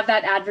they have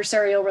that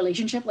adversarial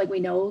relationship like we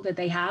know that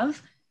they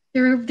have,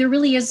 there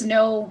really is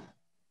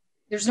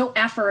there's no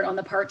effort on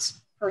the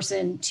parts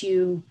person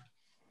to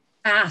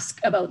ask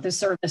about the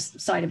service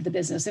side of the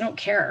business. They don't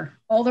care.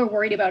 All they're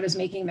worried about is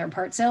making their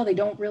part sale. They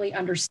don't really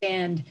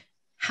understand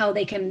how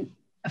they can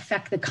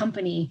affect the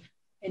company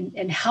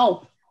and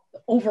help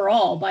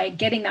overall by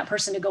getting that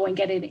person to go and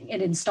get it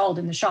installed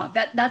in the shop.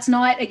 That's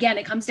not, again,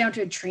 it comes down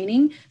to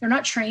training. They're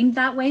not trained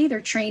that way.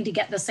 They're trained to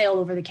get the sale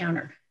over the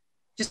counter.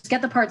 Just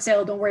get the part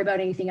sale. Don't worry about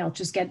anything else.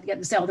 Just get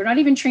the sale. They're not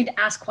even trained to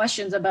ask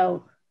questions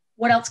about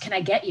what else can I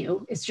get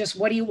you? It's just,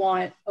 what do you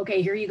want?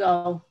 Okay, here you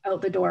go,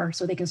 out the door,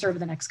 so they can serve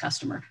the next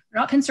customer.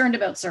 They're not concerned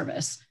about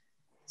service.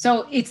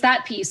 So it's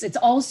that piece. It's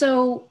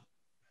also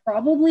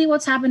probably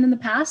what's happened in the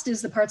past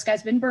is the parts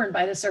guy's been burned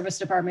by the service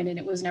department and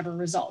it was never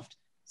resolved.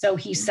 So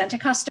he sent a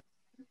customer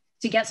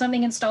to get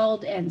something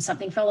installed and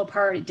something fell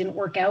apart. It didn't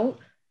work out.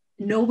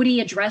 Nobody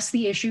addressed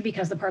the issue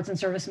because the parts and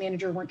service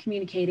manager weren't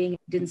communicating,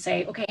 didn't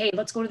say, okay, hey,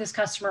 let's go to this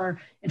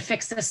customer and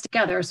fix this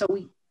together. So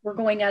we're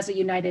going as a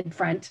united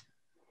front.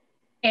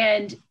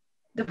 And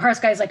the parts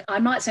guy's like,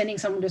 I'm not sending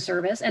someone to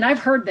service. And I've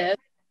heard this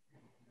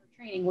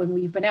training when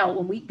we've been out,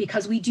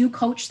 because we do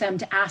coach them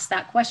to ask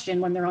that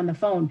question when they're on the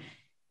phone.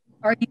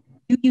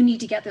 Do you need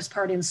to get this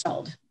part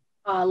installed?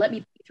 Let me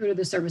put you through to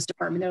the service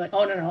department. They're like,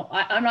 oh, no,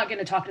 I'm not going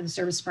to talk to the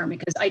service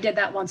department because I did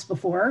that once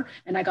before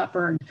and I got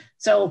burned.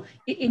 So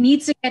it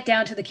needs to get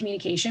down to the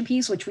communication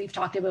piece, which we've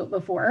talked about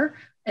before,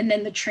 and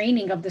then the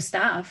training of the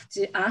staff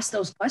to ask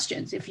those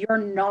questions. If you're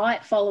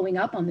not following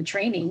up on the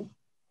training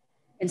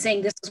and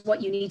saying this is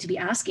what you need to be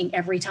asking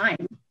every time,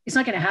 it's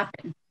not going to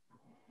happen,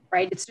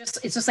 right? It's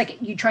just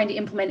like you trying to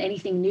implement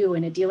anything new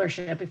in a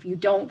dealership. If you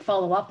don't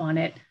follow up on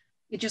it,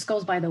 it just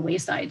goes by the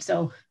wayside.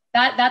 So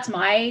that's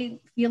my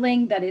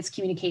feeling, that it's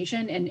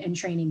communication and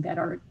training that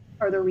are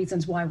the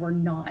reasons why we're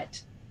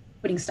not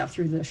putting stuff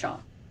through the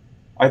shop.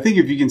 I think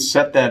if you can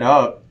set that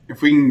up,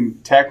 if we can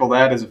tackle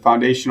that as a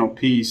foundational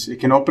piece, it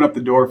can open up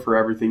the door for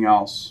everything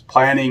else.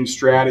 Planning,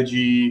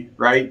 strategy,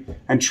 right?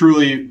 And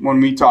truly, when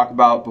we talk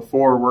about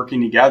before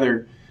working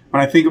together,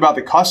 when I think about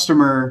the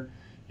customer,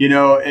 you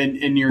know,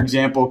 in your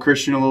example,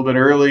 Christian, a little bit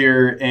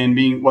earlier, and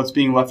what's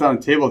being left on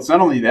the table, it's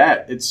not only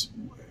that, is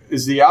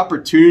the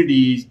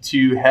opportunity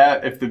to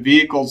have, if the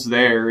vehicle's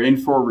there in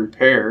for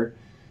repair,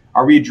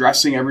 are we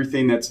addressing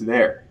everything that's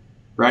there,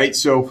 right?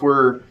 So if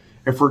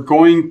we're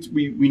going,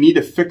 we need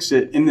to fix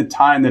it in the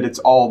time that it's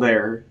all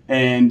there.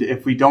 And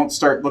if we don't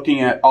start looking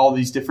at all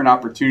these different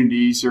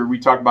opportunities, or we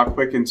talk about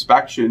quick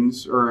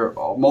inspections or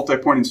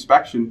multi-point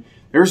inspection,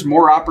 there's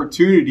more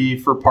opportunity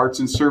for parts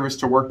and service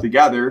to work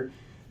together.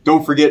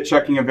 Don't forget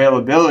checking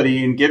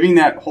availability and giving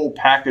that whole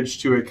package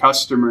to a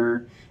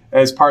customer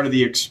as part of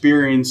the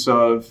experience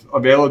of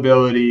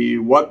availability,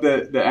 what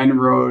the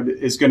end road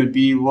is going to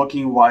be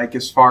looking like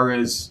as far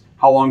as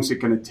how long is it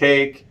going to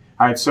take.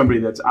 I have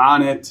somebody that's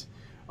on it.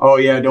 Oh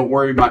yeah, don't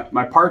worry about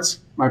my parts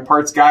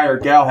guy or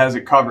gal has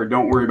it covered.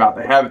 Don't worry about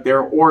it. They have it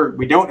there, or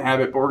we don't have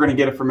it, but we're going to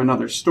get it from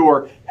another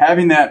store.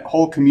 Having that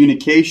whole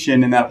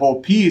communication and that whole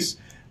piece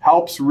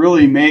helps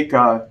really make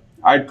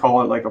I'd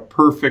call it like a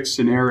perfect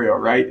scenario,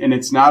 right? And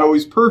it's not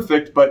always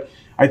perfect, but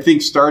I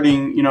think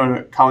starting, you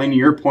know, Colleen, to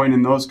your point,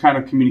 in those kind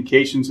of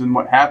communications and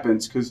what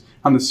happens, because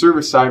on the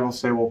service side, we'll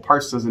say, well,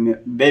 parts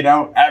they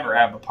don't ever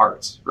have the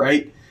parts,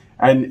 right?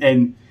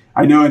 And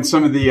I know in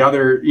some of the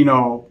other, you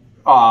know,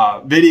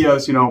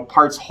 videos, you know,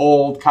 parts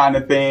hold kind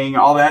of thing,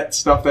 all that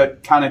stuff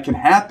that kind of can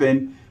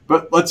happen.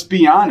 But let's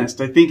be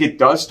honest, I think it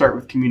does start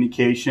with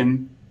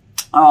communication,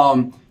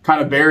 kind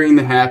of burying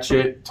the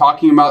hatchet,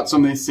 talking about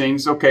some of these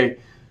things. Okay,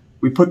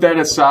 we put that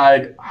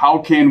aside. How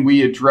can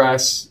we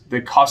address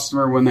the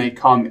customer when they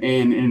come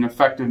in an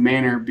effective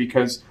manner?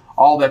 Because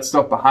all that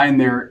stuff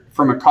behind there,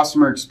 from a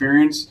customer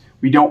experience,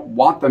 we don't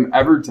want them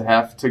ever to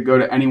have to go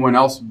to anyone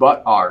else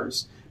but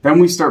ours. then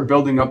we start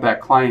building up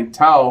that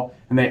clientele,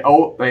 and they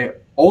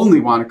only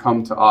want to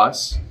come to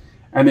us,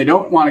 and they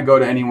don't want to go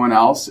to anyone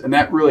else. And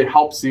that really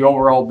helps the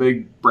overall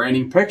big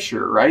branding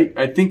picture, right?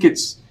 I think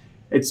it's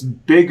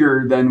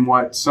bigger than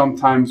what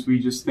sometimes we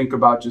just think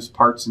about, just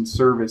parts and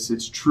service.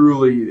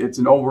 It's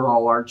an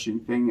overall arching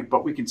thing,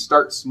 but we can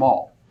start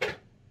small.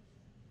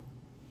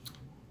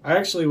 I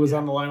actually was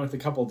on the line with a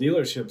couple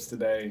dealerships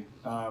today,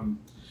 and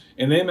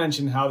they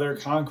mentioned how they're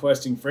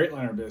conquesting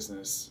Freightliner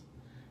business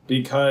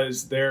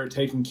because they're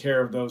taking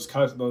care of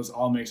those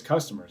all makes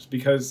customers,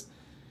 because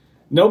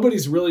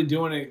nobody's really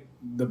doing it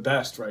the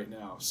best right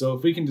now. So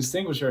if we can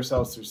distinguish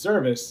ourselves through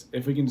service,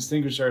 if we can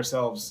distinguish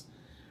ourselves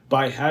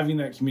by having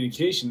that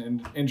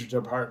communication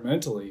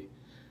interdepartmentally,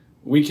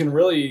 we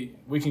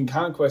can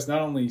conquest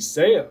not only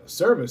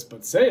service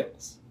but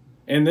sales.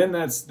 And then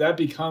that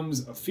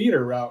becomes a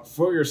feeder route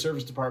for your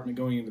service department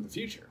going into the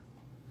future.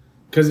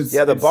 Because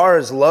the bar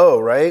is low,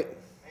 right?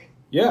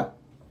 Yeah.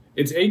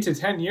 It's 8 to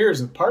 10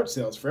 years of part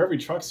sales for every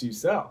trucks you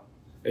sell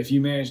if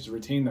you manage to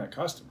retain that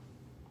customer.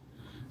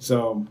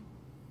 So,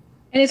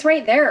 and it's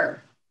right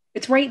there.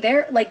 It's right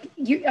there. Like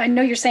I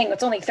know you're saying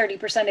it's only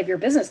 30% of your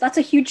business. That's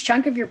a huge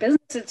chunk of your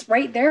business. It's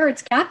right there.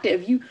 It's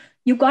captive.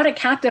 You got a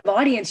captive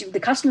audience. The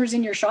customers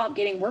in your shop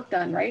getting work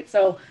done, right?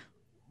 So,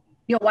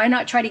 why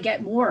not try to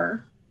get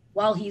more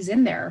while he's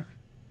in there?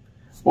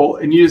 Well,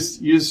 and you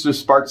just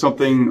sparked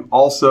something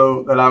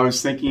also that I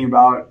was thinking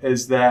about,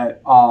 is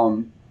that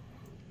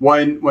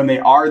when they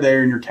are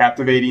there and you're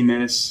captivating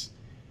this,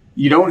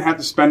 you don't have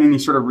to spend any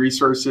sort of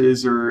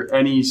resources or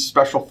any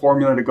special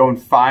formula to go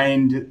and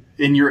find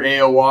in your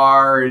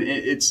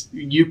AOR.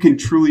 You can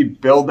truly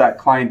build that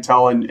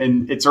clientele,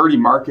 and it's already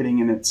marketing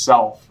in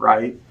itself,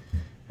 right?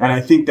 And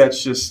I think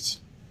that's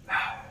just,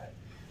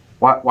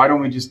 why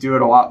don't we just do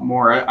it a lot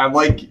more? I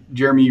like,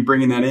 Jeremy, you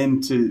bringing that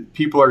in.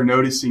 People are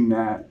noticing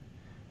that.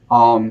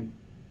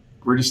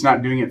 We're just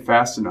not doing it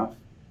fast enough.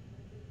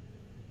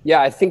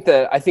 Yeah, I think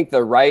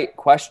the right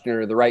question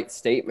or the right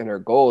statement or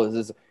goal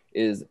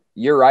is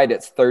you're right.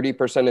 It's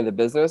 30% of the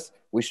business.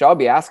 We should all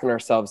be asking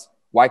ourselves,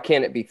 why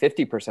can't it be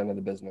 50% of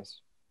the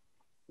business?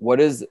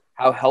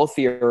 How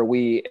healthy are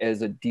we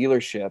as a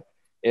dealership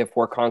if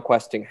we're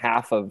conquesting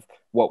half of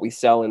what we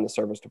sell in the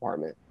service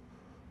department?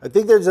 I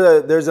think there's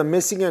a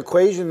missing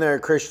equation there,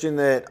 Christian,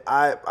 that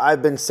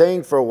I've been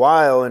saying for a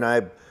while, and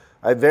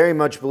I very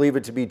much believe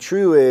it to be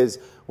true, is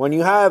when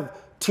you have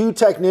 2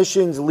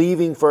 technicians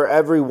leaving for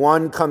every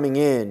 1 coming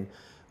in.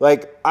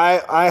 Like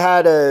I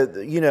had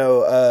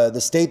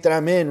the state that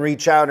I'm in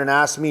reach out and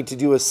ask me to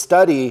do a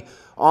study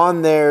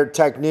on their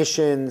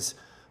technicians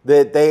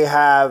that they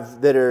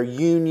have that are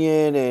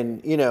union,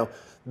 and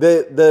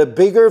the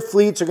bigger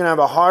fleets are going to have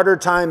a harder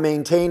time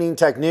maintaining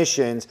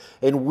technicians,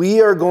 and we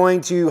are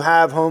going to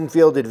have home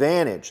field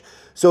advantage.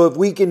 So if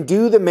we can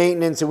do the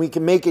maintenance and we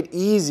can make it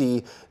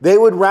easy, they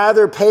would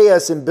rather pay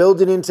us and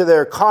build it into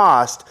their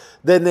cost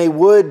than they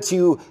would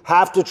to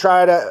have to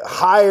try to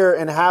hire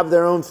and have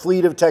their own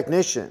fleet of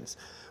technicians.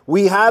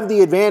 We have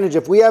the advantage.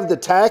 If we have the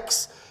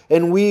techs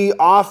and we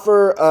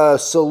offer a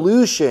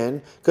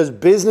solution, because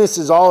business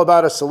is all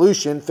about a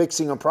solution,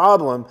 fixing a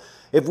problem.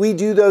 If we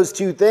do those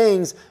 2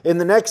 things, in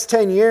the next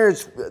 10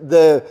 years,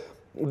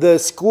 the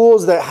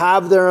schools that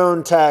have their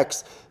own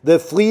techs, the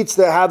fleets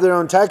that have their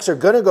own techs are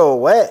going to go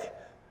away.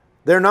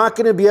 They're not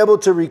going to be able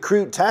to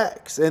recruit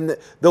techs. And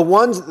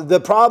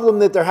the problem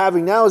that they're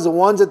having now is the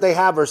ones that they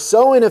have are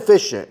so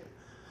inefficient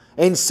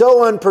and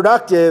so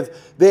unproductive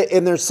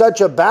and there's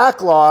such a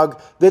backlog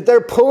that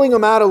they're pulling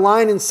them out of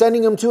line and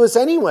sending them to us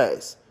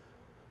anyways.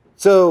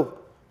 So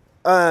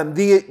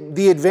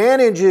the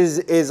advantage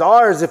is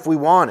ours if we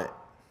want it.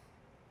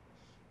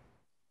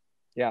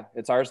 Yeah,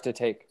 it's ours to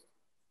take.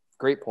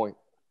 Great point.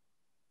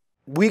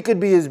 We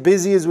could be as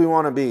busy as we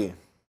want to be.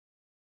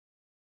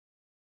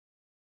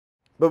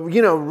 But,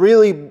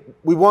 really,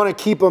 we want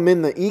to keep them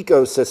in the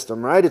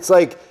ecosystem, right? It's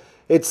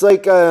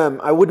like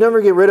I would never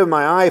get rid of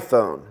my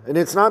iPhone. And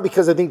it's not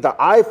because I think the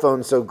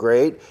iPhone's so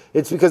great.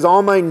 It's because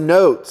all my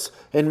notes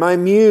and my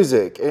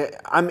music,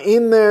 I'm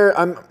in there,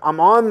 I'm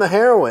on the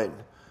heroin.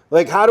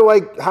 Like, how do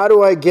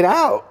I get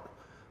out?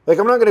 Like,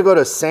 I'm not going to go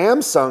to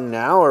Samsung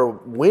now or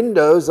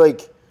Windows.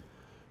 Like,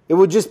 it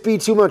would just be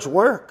too much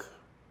work.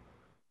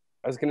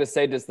 I was going to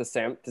say, does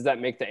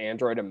that make the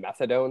Android a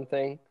methadone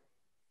thing?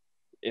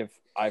 If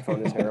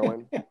iPhone is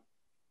heroin?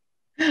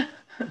 I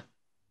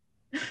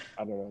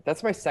don't know.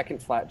 That's my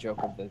second flat joke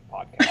of the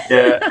podcast.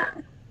 Yeah.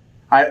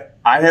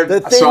 I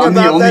have, so I'm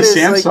the only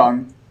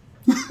Samsung.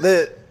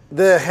 Like,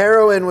 the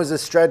heroin was a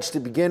stretch to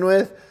begin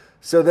with.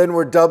 So then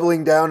we're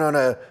doubling down on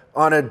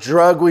a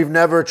drug we've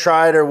never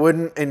tried or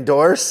wouldn't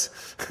endorse.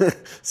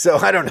 So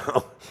I don't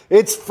know.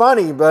 It's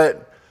funny,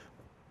 but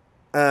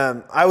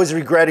I was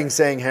regretting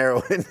saying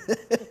heroin.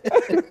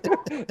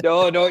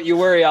 No, don't you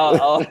worry.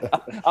 I'll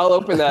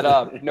open that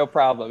up. No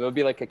problem. It'll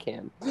be like a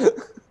can.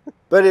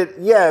 But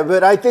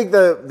I think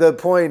the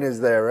point is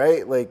there,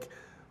 right? Like,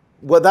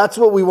 that's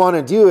what we want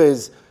to do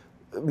is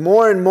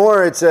more and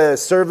more it's a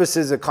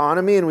services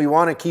economy, and we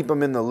want to keep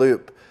them in the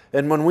loop.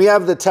 And when we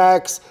have the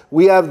techs,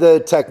 we have the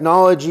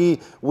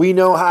technology, we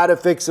know how to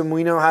fix them,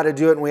 we know how to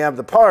do it, and we have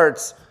the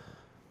parts,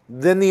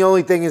 then the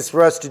only thing is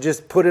for us to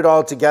just put it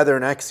all together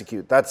and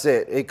execute. That's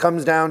it. It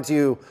comes down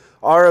to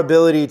our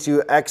ability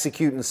to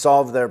execute and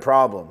solve their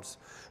problems.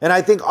 And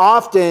I think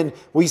often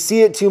we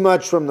see it too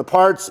much from the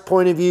parts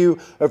point of view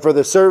or for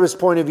the service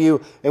point of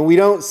view, and we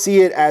don't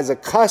see it as a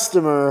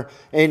customer,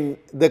 and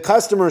the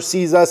customer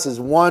sees us as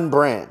one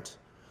brand.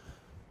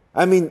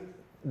 I mean,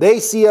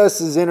 they see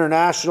us as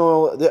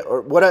international,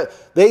 or what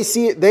they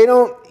see it, they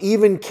don't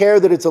even care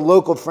that it's a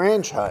local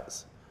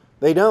franchise.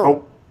 They don't.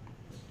 Oh.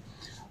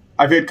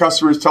 I've had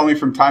customers tell me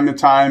from time to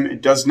time,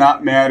 it does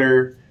not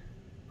matter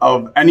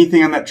of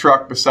anything on that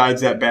truck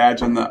besides that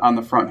badge on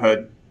the front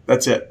hood.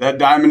 That's it. That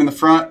diamond in the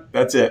front,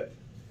 that's it.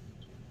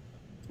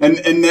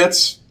 And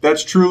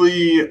that's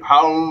truly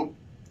how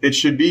it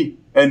should be.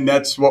 And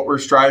that's what we're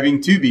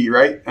striving to be,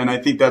 right? And I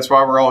think that's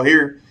why we're all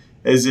here,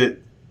 is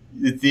it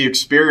the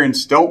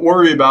experience. Don't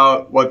worry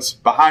about what's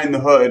behind the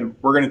hood.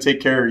 We're going to take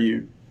care of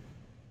you.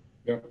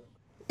 Yep.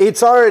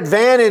 It's our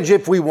advantage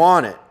if we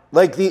want it.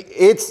 Like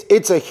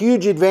it's a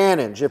huge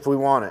advantage if we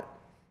want it.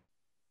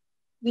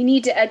 We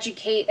need to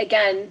educate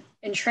again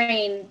and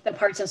train the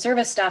parts and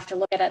service staff to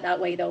look at it that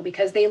way, though,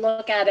 because they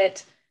look at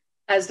it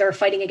as they're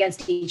fighting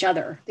against each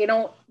other. They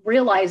don't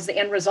realize the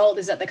end result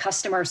is that the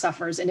customer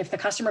suffers. And if the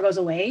customer goes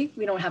away,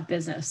 we don't have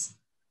business.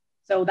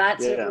 So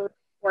that's a really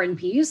important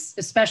piece,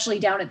 especially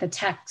down at the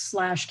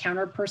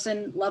tech/counter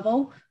person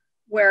level,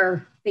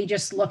 where they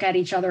just look at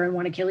each other and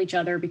want to kill each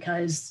other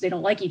because they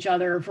don't like each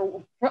other.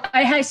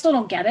 I still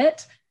don't get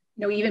it.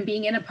 You know, even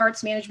being in a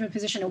parts management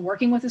position and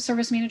working with a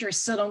service manager, I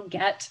still don't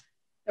get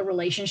the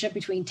relationship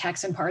between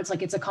techs and parts.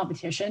 Like, it's a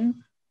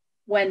competition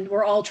when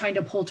we're all trying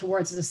to pull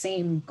towards the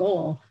same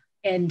goal.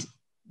 And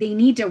they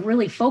need to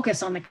really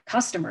focus on the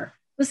customer.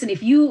 Listen,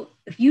 if you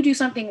do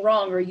something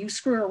wrong or you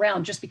screw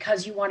around just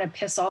because you want to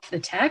piss off the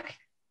tech,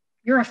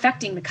 you're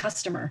affecting the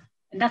customer.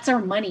 And that's our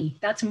money.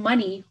 That's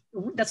money.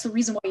 That's the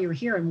reason why you're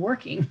here and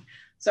working.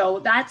 So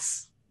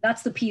that's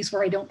the piece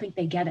where I don't think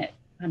they get it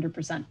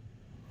 100%.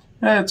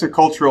 It's a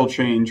cultural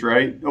change,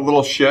 right? A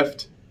little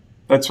shift.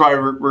 That's why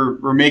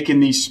we're making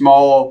these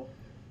small,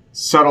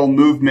 subtle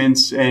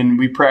movements, and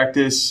we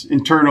practice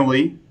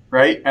internally,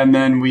 right? And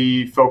then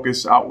we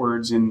focus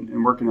outwards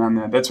and working on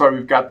that. That's why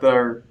we've got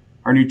our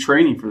new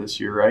training for this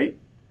year, right?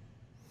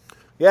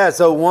 Yeah,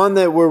 so one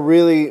that we're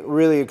really,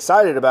 really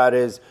excited about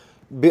is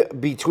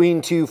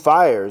Between Two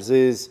Fires,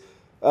 is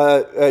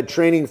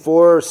training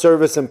for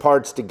service and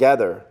parts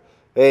together.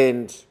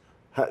 And,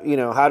 you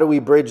know, how do we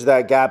bridge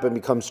that gap and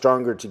become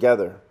stronger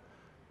together?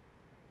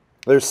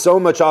 There's so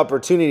much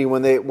opportunity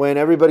when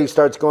everybody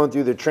starts going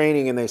through the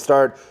training and they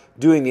start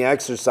doing the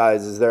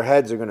exercises, their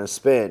heads are going to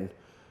spin.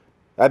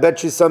 I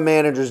bet you some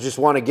managers just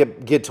want to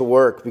get to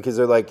work because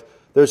they're like,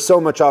 there's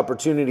so much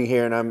opportunity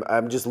here, and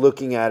I'm just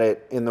looking at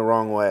it in the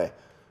wrong way.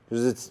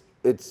 Because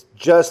it's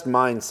just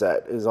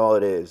mindset is all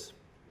it is.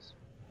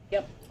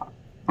 Yep.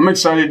 I'm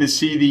excited to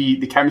see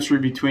the chemistry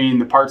between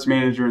the parts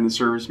manager and the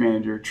service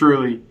manager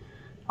truly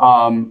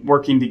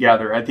working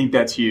together. I think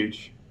that's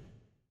huge.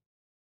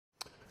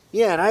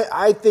 Yeah, and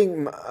I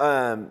think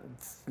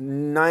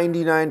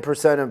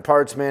 99% of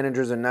parts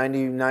managers and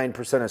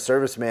 99% of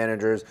service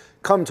managers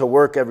come to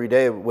work every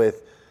day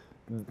with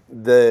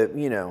the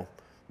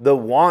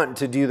want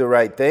to do the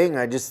right thing.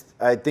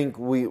 I think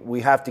we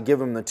have to give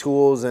them the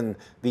tools and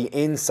the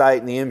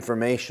insight and the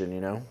information,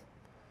 you know.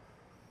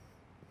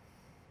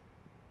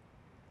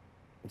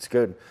 It's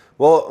good.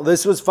 Well,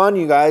 this was fun,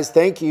 you guys.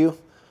 Thank you.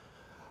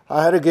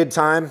 I had a good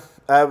time.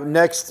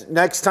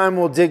 Next time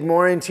we'll dig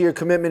more into your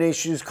commitment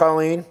issues,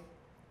 Colleen.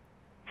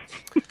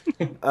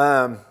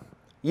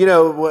 You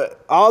know,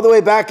 all the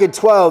way back at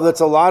 12, that's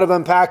a lot of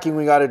unpacking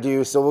we got to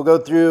do. So we'll go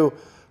through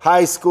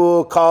high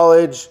school,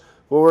 college.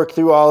 We'll work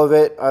through all of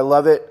it. I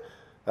love it.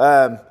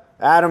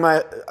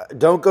 Adam,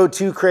 don't go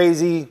too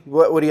crazy.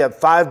 What do you have,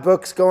 5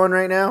 books going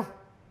right now?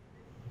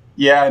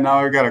 Yeah, now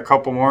I got a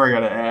couple more I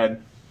got to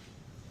add.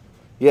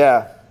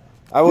 Yeah.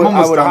 I would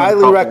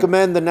highly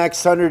recommend The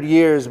Next 100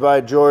 Years by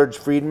George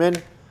Friedman.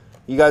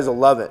 You guys will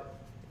love it.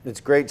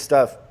 It's great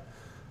stuff.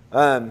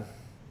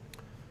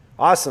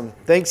 Awesome.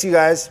 Thanks, you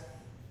guys.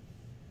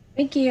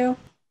 Thank you.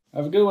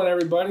 Have a good one,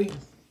 everybody.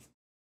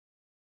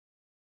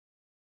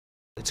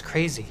 It's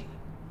crazy.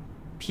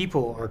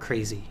 People are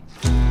crazy.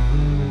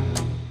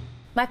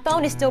 My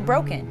phone is still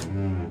broken.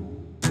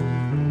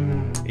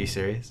 Are you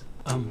serious?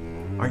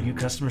 Aren't you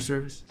customer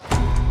service?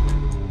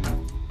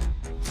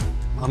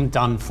 I'm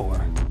done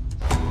for.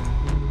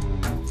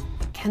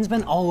 Ken's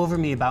been all over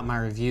me about my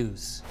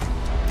reviews.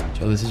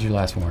 Joe, this is your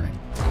last warning.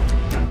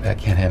 I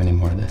can't have any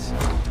more of this.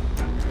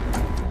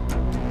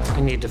 I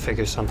need to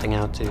figure something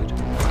out, dude.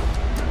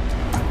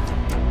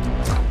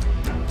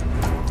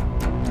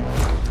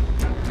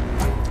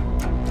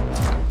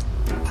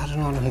 I don't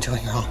know what I'm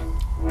doing wrong.